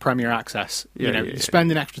on Premier Access. You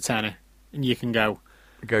spend an extra tenner and you can go.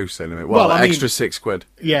 Go cinema. Well, extra £6.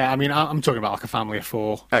 Yeah, I mean, I'm talking about like a family of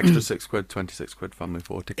 4. Extra £6, 26 quid, family of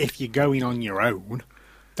 4 tickets. If you're going on your own,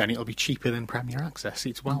 then it'll be cheaper than Premier Access.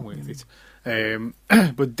 It's well worth it.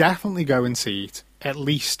 But definitely go and see it. At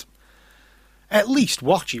least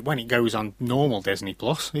watch it when it goes on normal Disney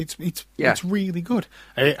Plus. It's really good.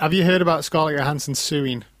 Have you heard about Scarlett Johansson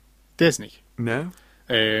suing Disney? No.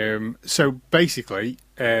 So basically,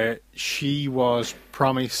 she was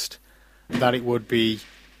promised that it would be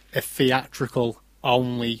a theatrical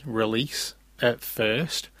only release at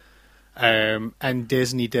first, and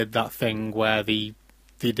Disney did that thing where they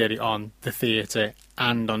did it on the theatre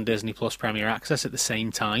and on Disney Plus Premier Access at the same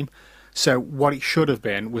time. So what it should have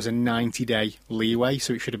been was a 90-day leeway,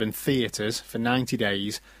 so it should have been theatres for 90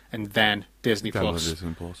 days and then Disney Plus.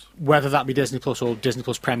 Disney Plus. Whether that be Disney Plus or Disney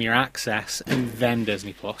Plus Premier Access and then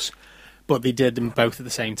Disney Plus. But they did them both at the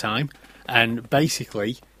same time, and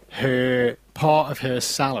basically her part of her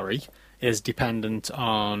salary is dependent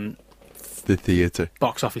on the theatre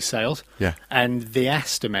box office sales. Yeah. And they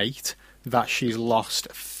estimate that she's lost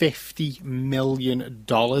 $50 million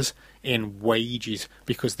in wages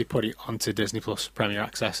because they put it onto Disney Plus Premier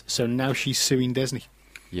Access. So now she's suing Disney.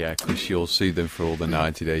 Yeah, because she'll sue them for all the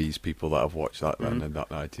 90 days, people that have watched that then in that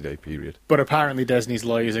 90-day period. But apparently Disney's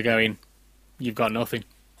lawyers are going, you've got nothing.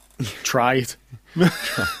 Try it.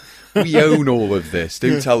 We own all of this.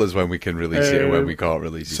 Do tell us when we can release it and when we can't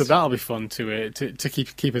release it. So that'll be fun to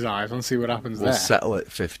keep his eyes on, see what happens there. We'll settle at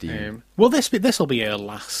 15. Well, this'll be her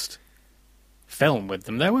last film with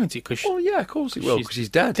them, there, won't it? Yeah, of course it will, because she's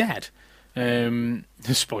dead.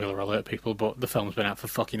 Spoiler alert, people, but the film's been out for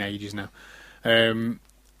fucking ages now.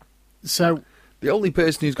 So the only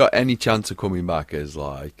person who's got any chance of coming back is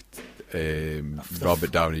like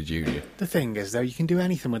Robert Downey Jr. The thing is, though, you can do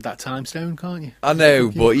anything with that time stone, can't you? I know,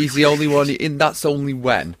 but he's the only one. That's only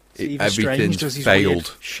when everything's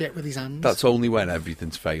failed. Shit with his hands. That's only when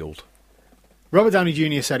everything's failed. Robert Downey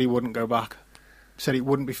Jr. said he wouldn't go back. Said it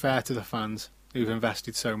wouldn't be fair to the fans who've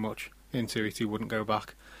invested so much into it. He wouldn't go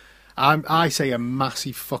back. I say a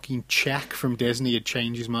massive fucking check from Disney would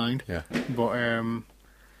change his mind. Yeah. But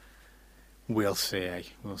we'll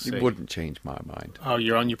see. We'll see. It wouldn't change my mind. Oh,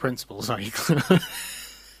 you're on your principles, are you?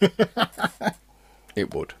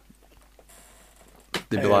 It would.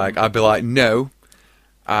 They'd be like, I'd be like, no,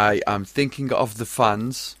 I am thinking of the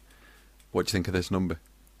fans. What do you think of this number?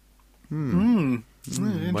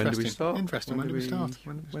 Interesting. When do we start? Interesting. When do we start?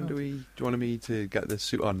 Do you want me to get this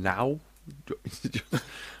suit on now?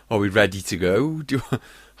 Are we ready to go?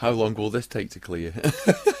 How long will this take to clear?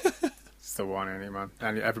 It's the one, ain't it, man?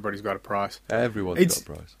 And everybody's got a price. Everyone's got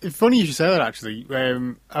a price. It's funny you should say that, actually.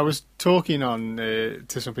 I was talking on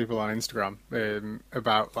to some people on Instagram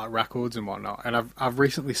about like records and whatnot, and I've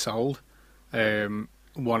recently sold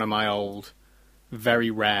one of my old,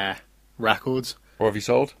 very rare records. What have you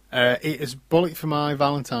sold? It is Bullet for My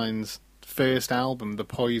Valentine's first album, The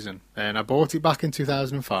Poison, and I bought it back in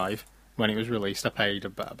 2005 when it was released. I paid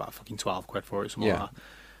about fucking 12 quid for it, something like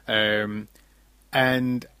that.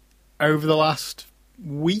 And over the last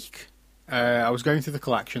week, I was going through the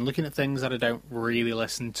collection, looking at things that I don't really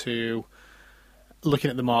listen to,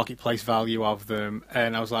 looking at the marketplace value of them,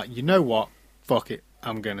 and I was like, you know what? Fuck it,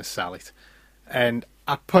 I'm going to sell it. And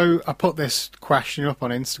I put this question up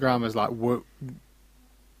on Instagram as like,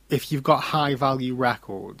 if you've got high value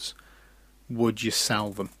records, would you sell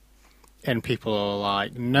them? And people are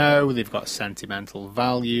like, no, they've got sentimental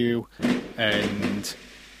value, and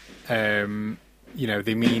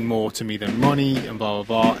they mean more to me than money, and blah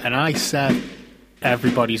blah blah. And I said,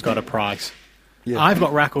 everybody's got a price. Yeah. I've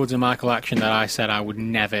got records in my collection that I said I would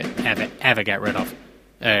never, ever, ever get rid of.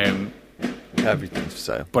 Everything's for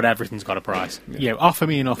sale, but everything's got a price. Yeah. Offer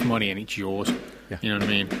me enough money and it's yours. Yeah. You know what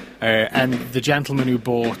I mean? And the gentleman who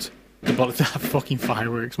bought the bullet, fucking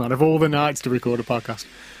fireworks, man! Of all the nights to record a podcast,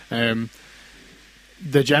 the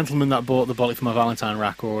gentleman that bought the Bullet for My Valentine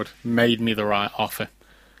record made me the right offer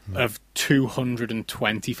of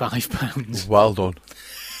 £225. Well done.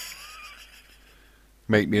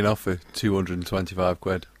 Make me an offer, 225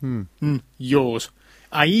 quid. Yours.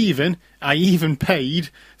 I even paid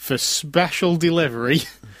for special delivery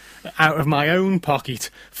out of my own pocket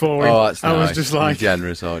for him. Oh, that's nice. I was just like, you're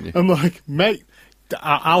generous, aren't you? I'm like, mate,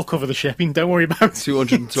 I'll cover the shipping. Don't worry about it.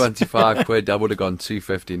 225 quid. I would have gone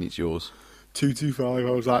 250, and it's yours. 225. I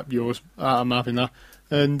was like, yours. I'm having that.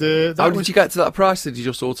 And how did you get to that price? Did you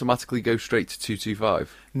just automatically go straight to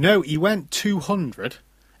 225? No, he went 200,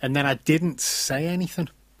 and then I didn't say anything.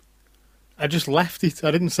 I just left it. I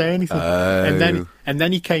didn't say anything. Oh. And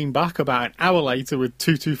then he came back about an hour later with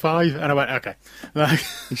 225, and I went, okay.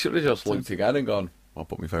 You should have just looked again and gone, I'll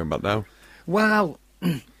put my phone back down. Well,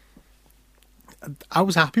 I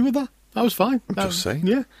was happy with that. That was fine. I'm just saying.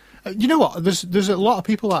 Yeah. You know what? There's a lot of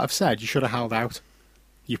people that have said you should have held out.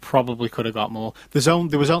 You probably could have got more. There's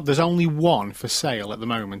only one for sale at the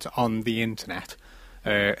moment on the internet,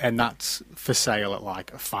 and that's for sale at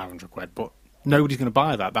like 500 quid. But nobody's going to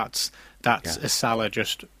buy that. That's a seller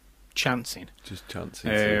just chancing. Just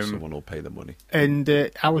chancing. So someone will pay the money. And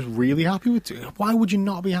I was really happy with it. Why would you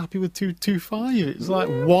not be happy with 225? It's like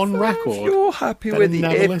one record. If you're happy with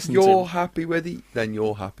it, happy with it, then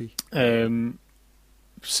you're happy.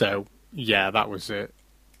 So yeah, that was it.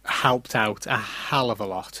 Helped out a hell of a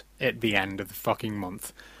lot at the end of the fucking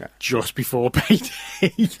month, just before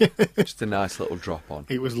payday. Just a nice little drop on.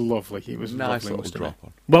 It was lovely. It was nice lovely, little drop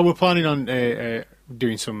on. Well, we're planning on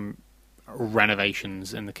doing some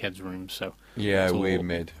renovations in the kids' rooms. So yeah,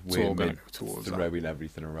 we're throwing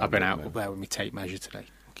everything around. I've been out there with my tape measure today.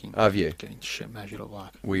 Have you? Getting shit measured up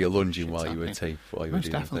like. Were you lunging while you were tape while you were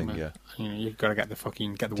doing the thing? Man. Yeah. You've got to get the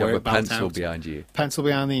Do work belt out. pencil behind you. Pencil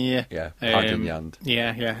behind the ear. Yeah. Pad in your hand.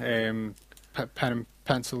 Yeah. Pen and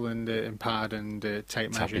pencil and pad and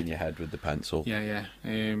tape measure. Tapping your head with the pencil. Yeah.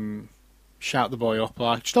 Shout the boy up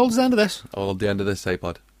like, just hold the end of this. Hold the end of this tape,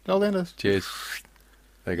 lad. Hold the end of this. Cheers.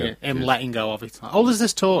 There you go. Him letting go of it. Like, hold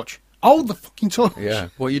this torch. Hold the fucking torch. Yeah.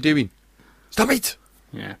 What are you doing? Stop it.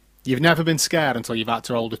 Yeah. You've never been scared until you've had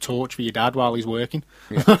to hold a torch for your dad while he's working.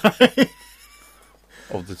 Yeah.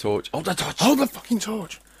 Hold the torch. Hold the torch. Hold the fucking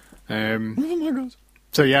torch. Oh my god.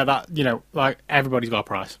 So yeah, that like everybody's got a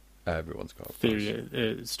price. Everyone's got a price.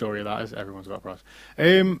 Theory, story of that is everyone's got a price.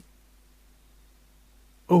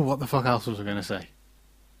 What the fuck else was I going to say?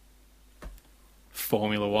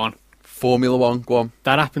 Formula 1. Formula 1, go on.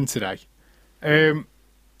 That happened today. Cleon,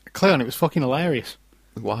 it was fucking hilarious.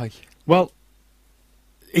 Why? Well,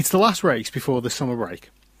 it's the last race before the summer break.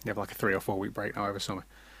 You have like a 3 or 4 week break now over summer.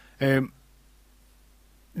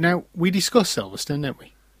 Now, we discussed Silverstone, didn't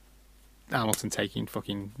we? Hamilton taking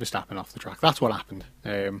fucking Verstappen off the track. That's what happened.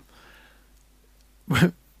 The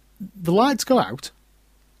lights go out.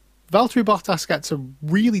 Valtteri Bottas gets a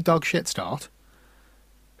really dog shit start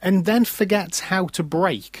and then forgets how to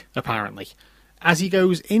brake, apparently, as he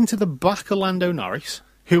goes into the back of Lando Norris,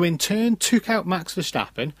 who in turn took out Max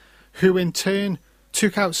Verstappen, who in turn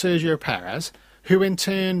took out Sergio Perez, who in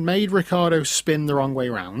turn made Ricciardo spin the wrong way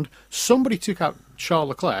round. Somebody took out Charles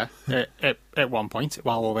Leclerc at one point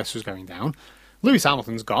while all this was going down. Lewis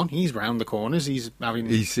Hamilton's gone. He's round the corners. He's having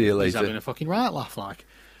a fucking right laugh, like.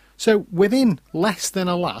 So within less than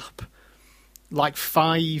a lap, like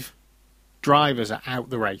 5 drivers are out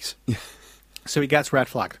the race. So it gets red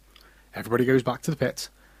flagged. Everybody goes back to the pits.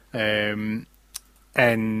 And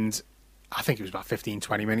I think it was about 15,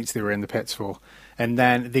 20 minutes they were in the pits for. And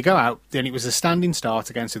then they go out, then it was a standing start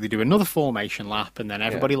again, so they do another formation lap, and then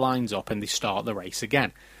everybody lines up and they start the race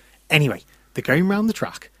again. Anyway, they're going round the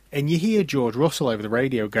track, and you hear George Russell over the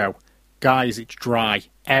radio go, "Guys, it's dry.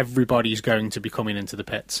 Everybody's going to be coming into the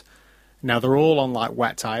pits." Now, they're all on like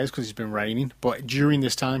wet tyres because it's been raining, but during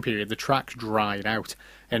this time period, the track's dried out.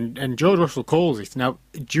 And George Russell calls it. Now,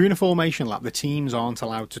 during a formation lap, the teams aren't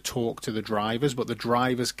allowed to talk to the drivers, but the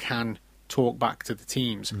drivers can talk back to the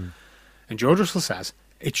teams. And George Russell says,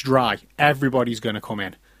 "It's dry. Everybody's going to come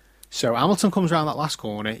in." So Hamilton comes around that last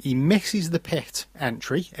corner. He misses the pit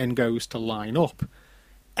entry and goes to line up.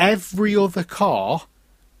 Every other car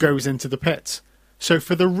goes into the pits. So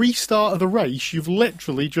for the restart of the race, you've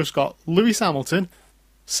literally just got Lewis Hamilton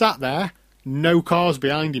sat there, no cars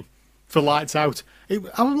behind him for lights out.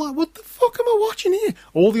 I'm like, what the fuck am I watching here?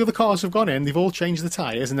 All the other cars have gone in, they've all changed the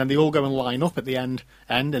tyres, and then they all go and line up at the end,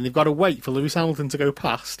 and they've got to wait for Lewis Hamilton to go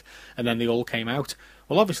past, and then they all came out.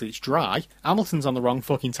 Well, obviously it's dry. Hamilton's on the wrong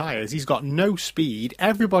fucking tyres. He's got no speed.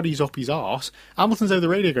 Everybody's up his arse. Hamilton's over the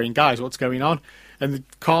radio going, "Guys, what's going on?" And the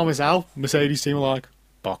calm as hell, Mercedes team are like,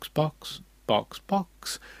 "Box, box, box,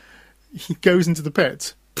 box." He goes into the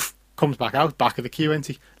pits, comes back out, back of the queue, and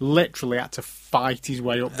he literally had to fight his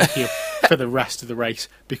way up the queue for the rest of the race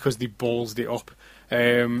because they ballsed it up.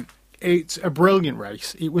 It's a brilliant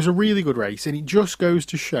race. It was a really good race, and it just goes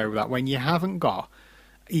to show that when you haven't got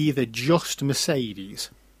either just Mercedes,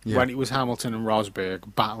 when it was Hamilton and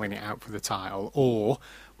Rosberg battling it out for the title, or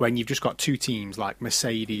when you've just got two teams like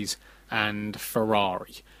Mercedes and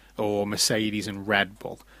Ferrari, or Mercedes and Red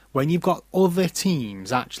Bull, when you've got other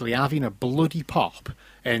teams actually having a bloody pop,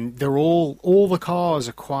 and they're all the cars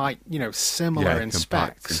are quite, similar in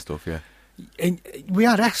specs and stuff, yeah. And we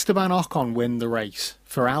had Esteban Ocon win the race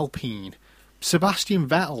for Alpine. Sebastian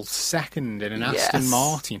Vettel second in an Aston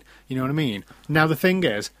Martin. You know what I mean? Now the thing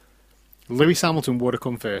is, Lewis Hamilton would have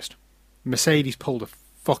come first. Mercedes pulled a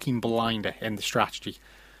fucking blinder in the strategy.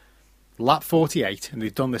 Lap 48, and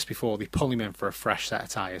they've done this before, they pull him in for a fresh set of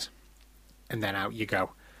tyres. And then out you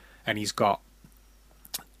go. And he's got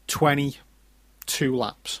 22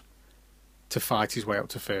 laps to fight his way up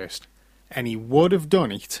to first. And he would have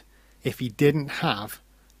done it if he didn't have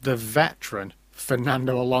the veteran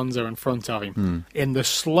Fernando Alonso in front of him. In the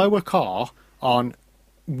slower car on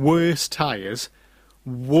worse tyres,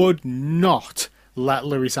 would not let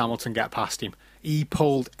Lewis Hamilton get past him. He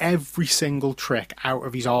pulled every single trick out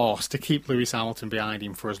of his arse to keep Lewis Hamilton behind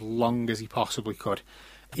him for as long as he possibly could.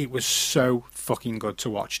 It was so fucking good to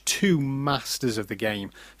watch. Two masters of the game.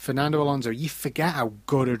 Fernando Alonso, you forget how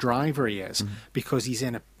good a driver he is because he's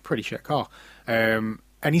in a pretty shit car. And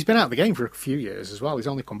he's been out of the game for a few years as well. He's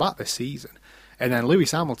only come back this season. And then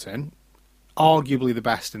Lewis Hamilton, arguably the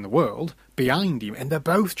best in the world, behind him. And they're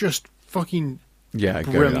both just fucking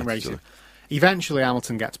brilliant racing. Eventually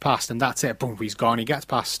Hamilton gets past, and that's it. Boom, he's gone. He gets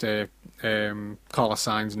past Carlos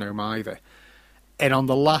Sainz, no either. And on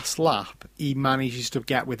the last lap, he manages to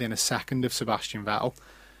get within a second of Sebastian Vettel.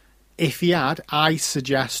 If he had, I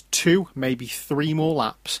suggest 2, maybe 3 more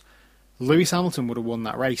laps, Lewis Hamilton would have won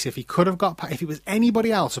that race. If he could have got, if it was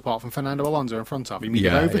anybody else apart from Fernando Alonso in front of him, he'd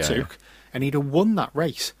have overtook, and he'd have won that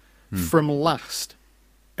race from last.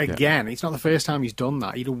 Again, it's not the first time he's done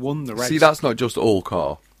that. He'd have won the race. See, that's not just all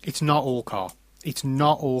car. It's not all car. It's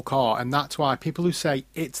not all car, and that's why people who say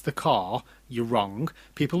it's the car, you're wrong.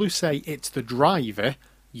 People who say it's the driver,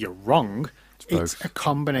 you're wrong. It's a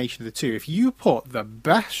combination of the two. If you put the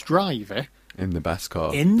best driver in the best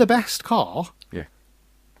car,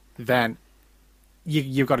 then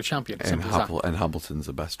you've got a champion. And Hamilton's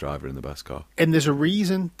the best driver in the best car. And there's a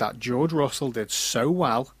reason that George Russell did so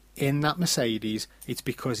well in that Mercedes. It's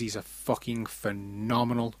because he's a fucking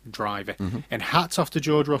phenomenal driver. And hats off to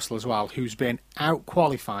George Russell as well, who's been out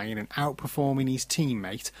qualifying and outperforming his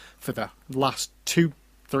teammate for the last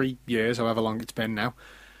 2-3 years, however long it's been now.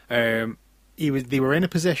 They were in a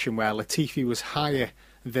position where Latifi was higher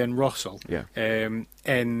than Russell,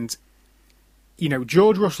 and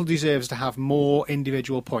George Russell deserves to have more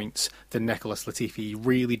individual points than Nicholas Latifi. He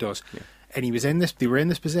really does. Yeah. And they were in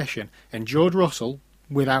this position, and George Russell,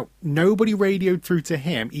 nobody radioed through to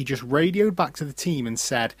him, he just radioed back to the team and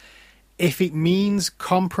said, if it means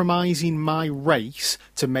compromising my race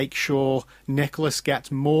to make sure Nicholas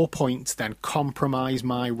gets more points, then compromise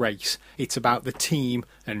my race. It's about the team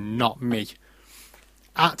and not me.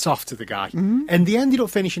 Hats off to the guy. Mm-hmm. And they ended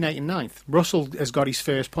up finishing 8th and 9th. Russell has got his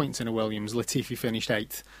first points in a Williams. Latifi finished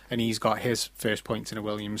 8th, and he's got his first points in a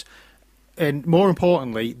Williams. And more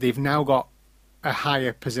importantly, they've now got a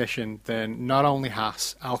higher position than not only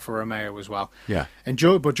Haas, Alfa Romeo as well. Yeah.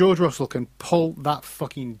 But George Russell can pull that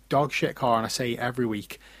fucking dog shit car, and I say it every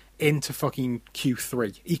week, into fucking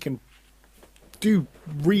Q3. He can do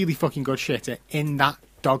really fucking good shit in that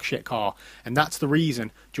dog shit car, and that's the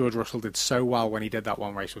reason George Russell did so well when he did that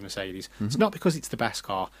one race with Mercedes. Mm-hmm. It's not because it's the best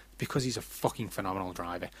car, it's because he's a fucking phenomenal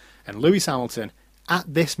driver. And Lewis Hamilton,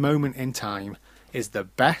 at this moment in time, is the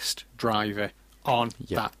best driver on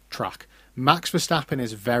that track. Max Verstappen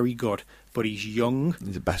is very good, but he's young.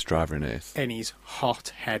 He's the best driver in Earth. And he's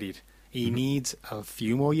hot-headed. He needs a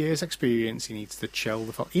few more years' experience. He needs to chill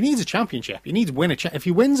the fuck. He needs a championship. He needs to win if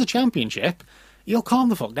he wins a championship, he'll calm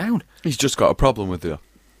the fuck down. He's just got a problem with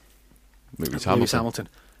Lewis Hamilton.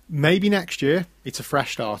 Maybe next year, it's a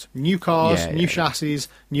fresh start. New cars, new chassis,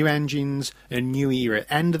 new engines, a new era.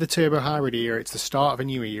 End of the turbo hybrid era. It's the start of a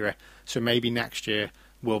new era. So maybe next year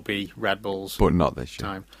will be Red Bull's but not this year.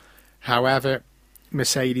 Time. However,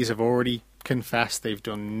 Mercedes have already confessed they've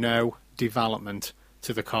done no development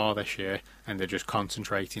to the car this year, and they're just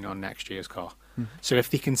concentrating on next year's car. Mm-hmm. So if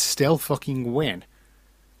they can still fucking win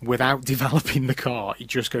without developing the car, it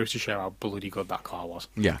just goes to show how bloody good that car was.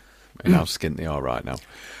 Yeah, and how skint they are right now.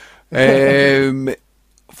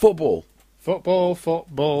 Football.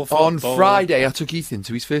 On Friday, I took Ethan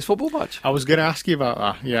to his first football match. I was going to ask you about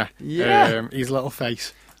that, yeah. His little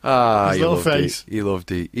face. His little face. He loved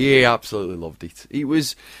it. He absolutely loved it. It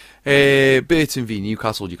was Burton v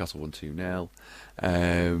Newcastle. Newcastle won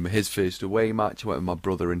 2-0. His first away match. I went with my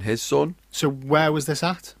brother and his son. So where was this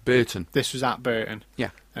at? Burton. This was at Burton. Yeah.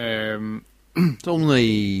 It's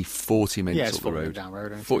only 40 minutes up the road. Down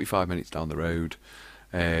road 45 minutes down the road.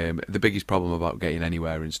 The biggest problem about getting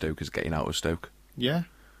anywhere in Stoke is getting out of Stoke. Yeah.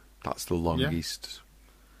 That's the longest.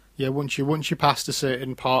 Yeah, once you passed a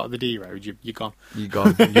certain part of the D road, you're gone. You're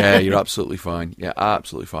gone. Yeah, you're absolutely fine. Yeah,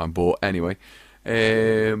 absolutely fine. But anyway,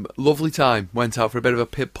 lovely time. Went out for a bit of a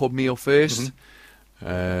pub meal first.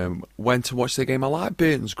 Mm-hmm. Went to watch the game. I like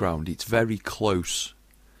Burton's ground. It's very close.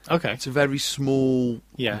 Okay. It's a very small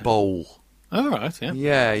bowl. Oh, right,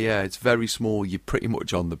 yeah. Yeah, it's very small. You're pretty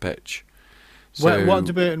much on the pitch. So,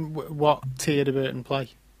 what tier did Burton play?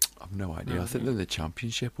 I've no idea. I think they're in the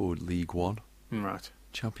Championship or League One. Right.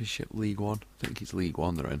 Championship, League One. I think it's League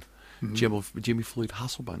One they're in. Mm-hmm. Jimmy Floyd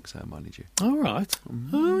Hasselbank's their manager. Oh, right. Mm-hmm.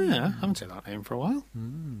 Oh, yeah. I haven't seen that name for a while.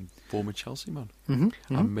 Former Chelsea man.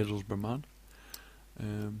 Mm-hmm. And Middlesbrough man.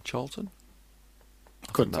 Charlton.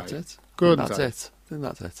 That's it. That's it. I think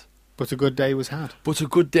that's it. But a good day was had.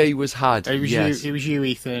 It was you,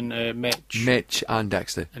 Ethan, Mitch and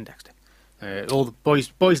Dexter. All the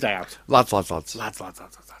boys day out. Lads.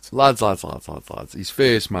 Lads. His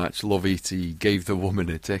first match, love it. He gave the woman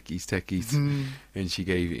his ticket, and she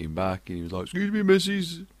gave it him back. And he was like, "Excuse me,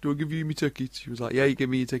 missus, do I give you my ticket?" She was like, "Yeah, you give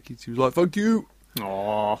me your ticket." He was like, "Thank you."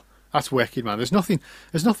 Oh, that's wicked, man. There's nothing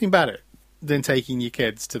better than taking your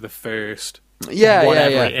kids to the first.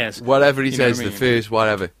 Whatever it is. Whatever he says, the first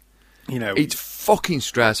whatever. It's fucking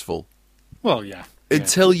stressful. Well, yeah.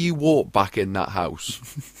 Until you walk back in that house.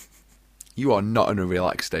 You are not in a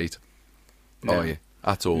relaxed state, are you?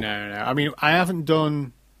 At all? No. I mean, I haven't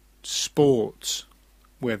done sports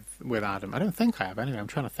with Adam. I don't think I have. Anyway, I'm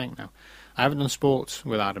trying to think now. I haven't done sports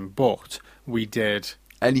with Adam, but we did...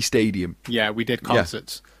 Any stadium. Yeah, we did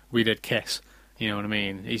concerts. Yeah. We did Kiss. You know what I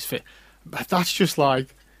mean? He's fit. But that's just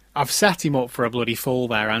like... I've set him up for a bloody fall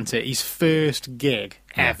there, hasn't it? His first gig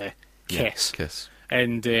ever. Kiss. Yeah, Kiss.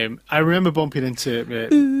 And I remember bumping into...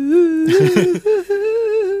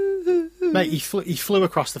 Mate, he flew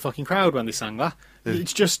across the fucking crowd when they sang that. Yeah.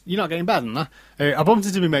 It's just, you're not getting better than that. I bumped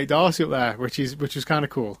into my mate Darcy up there, which was kind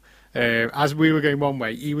of cool. As we were going one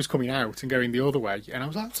way, he was coming out and going the other way, and I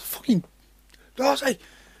was like, "It's fucking Darcy!"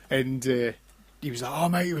 And he was like, "Oh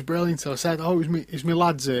mate, it was brilliant." So I said, "Oh, it's my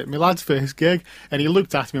lad's first gig," and he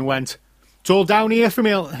looked at me and went, "It's all downhill from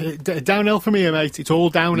here, mate. It's all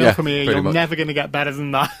downhill from here. You're never going to get better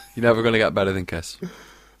than that." You're never going to get better than Kiss.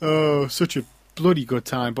 Oh, such a bloody good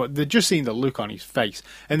time. But they'd just seen the look on his face.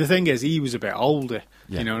 And the thing is, he was a bit older,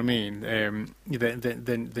 you know what I mean,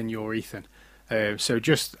 than your Ethan. So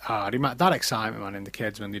just that excitement, man, in the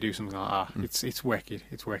kids when they do something like that, it's wicked.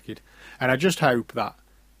 It's wicked. And I just hope that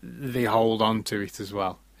they hold on to it as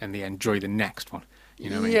well and they enjoy the next one. You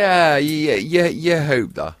know what I mean? Yeah. You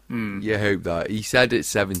hope that. You hope that. He said it's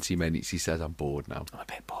 70 minutes. He says, I'm bored now. I'm a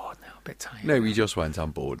bit bored now, a bit tired. No, now. he just went,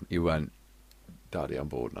 I'm bored. He went, Daddy, I'm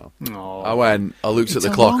bored now. Oh, I looked at the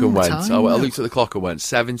clock and went, I looked at the clock and went,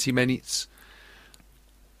 70 minutes.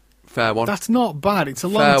 Fair one. That's not bad. It's a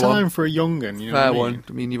long Fair time one. for a young'un. You know Fair what I one. mean?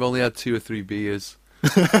 I mean, you've only had 2 or 3 beers.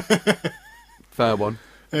 Fair one.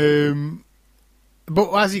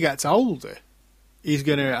 But as he gets older, he's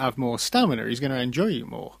going to have more stamina. He's going to enjoy it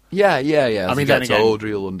more. Yeah. As I mean, he then gets again- older,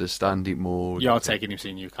 he'll understand it more. You're taking him to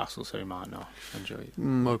see Newcastle, so he might not enjoy it.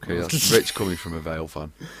 Okay, that's Rich coming from a Vale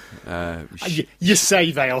fan. You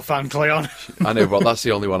say Vale fan, Cleon. I know, but that's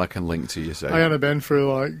the only one I can link to, you say. I haven't been for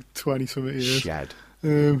like 20-something years. Shed. I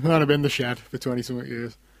haven't been the shed for 20-something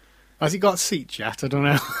years. Has it got seats yet? I don't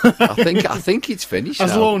know. I think it's finished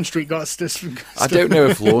Has now. Lawn Street got... I don't know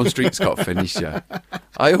if Lawn Street's got finished yet.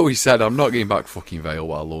 I always said I'm not getting back fucking Vale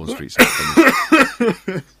while Lawn Street's not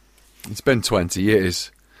finished. It's been 20 years.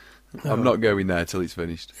 I'm not going there till it's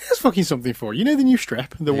finished. There's fucking something for you. You know the new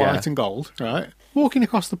strip, the Yeah. white and gold, right? Walking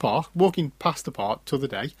across the park, walking past the park t'other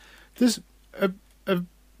day, there's a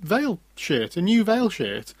Vale shirt, a new Vale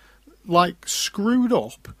shirt, like screwed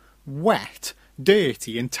up, wet,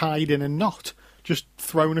 dirty and tied in a knot, just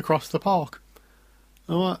thrown across the park.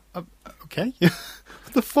 I'm like, okay,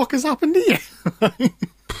 what the fuck has happened here?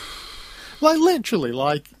 Like literally,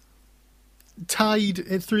 like tied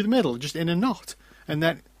it through the middle, just in a knot, and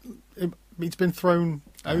then it's been thrown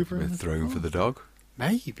over. Been thrown for the dog.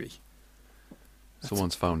 Maybe.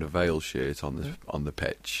 Someone's found a Vale shirt on the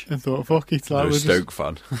pitch. And thought, fuck it, like No we're Stoke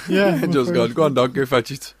fan. Yeah, And just gone, go on dog, go fetch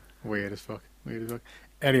it. Weird as fuck. Weird as fuck.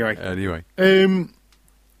 Anyway, Anyway. anything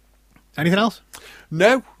else?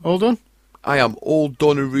 No, All done? I am all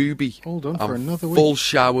done a Ruby. All done for I'm another week. full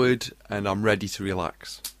showered and I'm ready to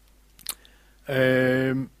relax.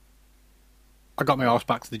 I got my arse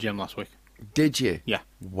back to the gym last week. Did you? Yeah.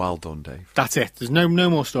 Well done, Dave. That's it. There's no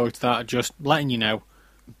more story to that. Just letting you know.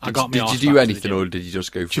 I got my Did arse you back do to the anything gym. or did you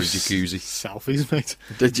just go for a jacuzzi? Selfies, mate.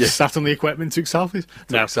 Did you? Sat on the equipment, took selfies.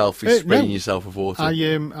 Took selfies, spraying no. yourself with water.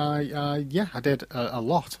 I did a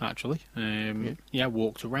lot actually.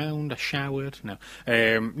 Walked around, I showered. No,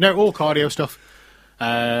 all cardio stuff.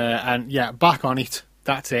 And yeah, back on it.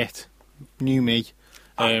 That's it. New me.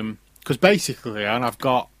 Because basically, and I've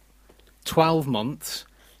got 12 months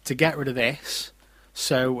to get rid of this,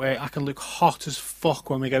 so I can look hot as fuck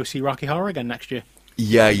when we go see Rocky Horror again next year.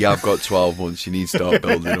 Yeah, I've got 12 months. You need to start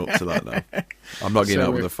building up to that now. I'm not getting So,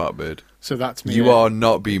 out with a fat bird. So that's me. You are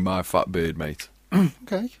not being my fat bird, mate.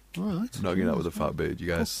 okay. All right. I'm not getting out with a fat bird. You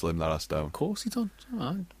guys slim that ass down. Of course it's on. It's all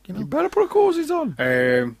right. You You know. better put courses on.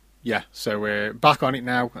 Yeah. So we're back on it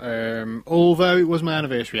now. Although it was my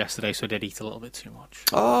anniversary yesterday, so I did eat a little bit too much.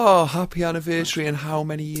 Oh, happy anniversary. And how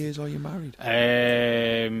many years are you married?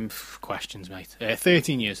 Questions, mate.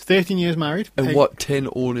 13 years. 13 years married. And what tin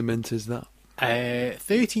ornament is that?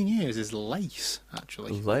 13 years is lace,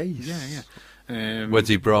 actually. Lace? Yeah. Was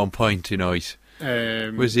he brown pointy night?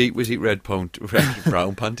 Was he red brown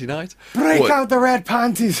panty night? Break What? out the red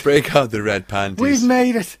panties. Break out the red panties. We've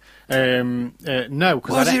made it. No, Was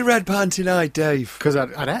because it red panty night, Dave?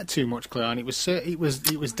 I'd ate too much, Claire, and it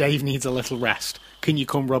was Dave needs a little rest. Can you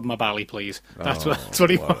come rub my belly, please? That's what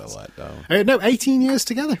he what a was. letdown. No, 18 years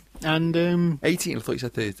together, and 18, I thought you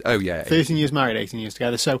said 30. Oh, yeah. 13 years married, 18 years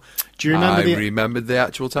together. So, do you remember I remember the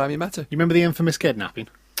actual time you met her. you remember the infamous kidnapping?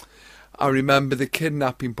 I remember the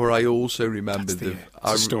kidnapping, but I also remember That's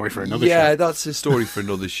a story for another Yeah, show. that's a story for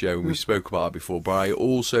another show, and we spoke about it before, but I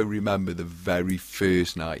also remember the very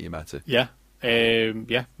first night you met her. Yeah.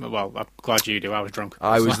 Yeah. Well, I'm glad you do. I was drunk.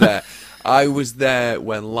 I was there. I was there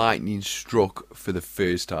when lightning struck for the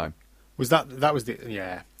first time. Was that was the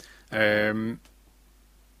yeah.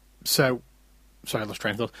 So sorry, I lost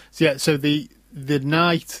train of thought. So yeah, so the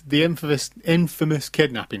night, the infamous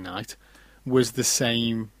kidnapping night, was the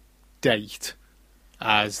same date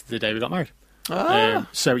as the day we got married.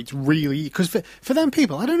 So it's really because for them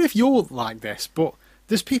people, I don't know if you're like this, but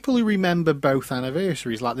there's people who remember both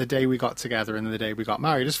anniversaries, like the day we got together and the day we got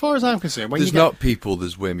married. As far as I'm concerned, There's not people,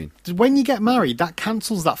 there's women. when you get married, that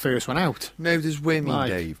cancels that first one out. No, there's women, Like-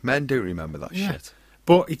 Dave. Men don't remember that Yeah. shit.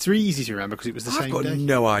 But it's really easy to remember because it was the I've same got day.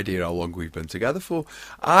 no idea how long we've been together for.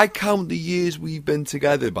 I count the years we've been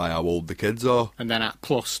together by how old the kids are. And then at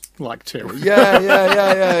plus like 2.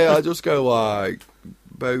 Yeah. I just go like,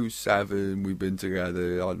 both 7, we've been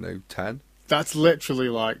together, I don't know, 10. That's literally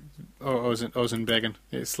like us and Biggin.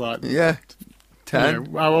 It's like Yeah, 10. You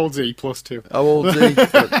know, how old's he? +2. How old's he?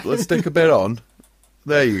 Let's stick a bit on.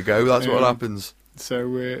 There you go. That's what happens. So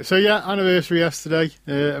yeah, anniversary yesterday.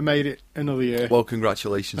 I made it another year. Well,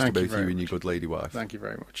 congratulations Thank to you both very you and your much. good lady wife. Thank you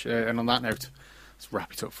very much. And on that note, let's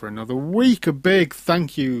wrap it up for another week. A big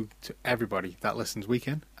thank you to everybody that listens week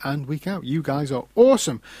in and week out. You guys are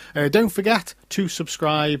awesome. Don't forget to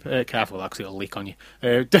subscribe. Careful, actually, it'll leak on you.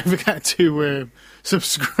 Don't forget to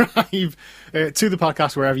subscribe to the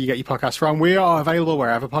podcast wherever you get your podcasts from. We are available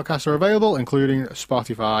wherever podcasts are available, including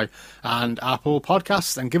Spotify and Apple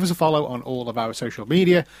Podcasts. And give us a follow on all of our social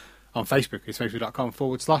media. On Facebook, it's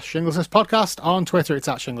facebook.com/Shingles List Podcast. On Twitter, it's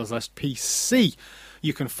 @ShinglesListPC.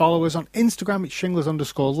 You can follow us on Instagram, it's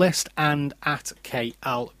Shingles_list, and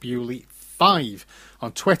 @KLBewley5.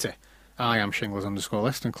 On Twitter, I am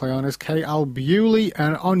Shingles_list, and Cleon is KLBewley.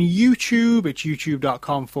 And on YouTube, it's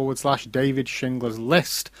youtube.com/David Shingles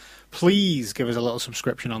List. Please give us a little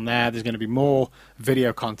subscription on there. There's going to be more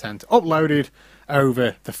video content uploaded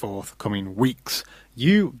over the forthcoming weeks.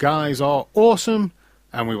 You guys are awesome,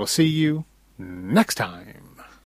 and we will see you next time.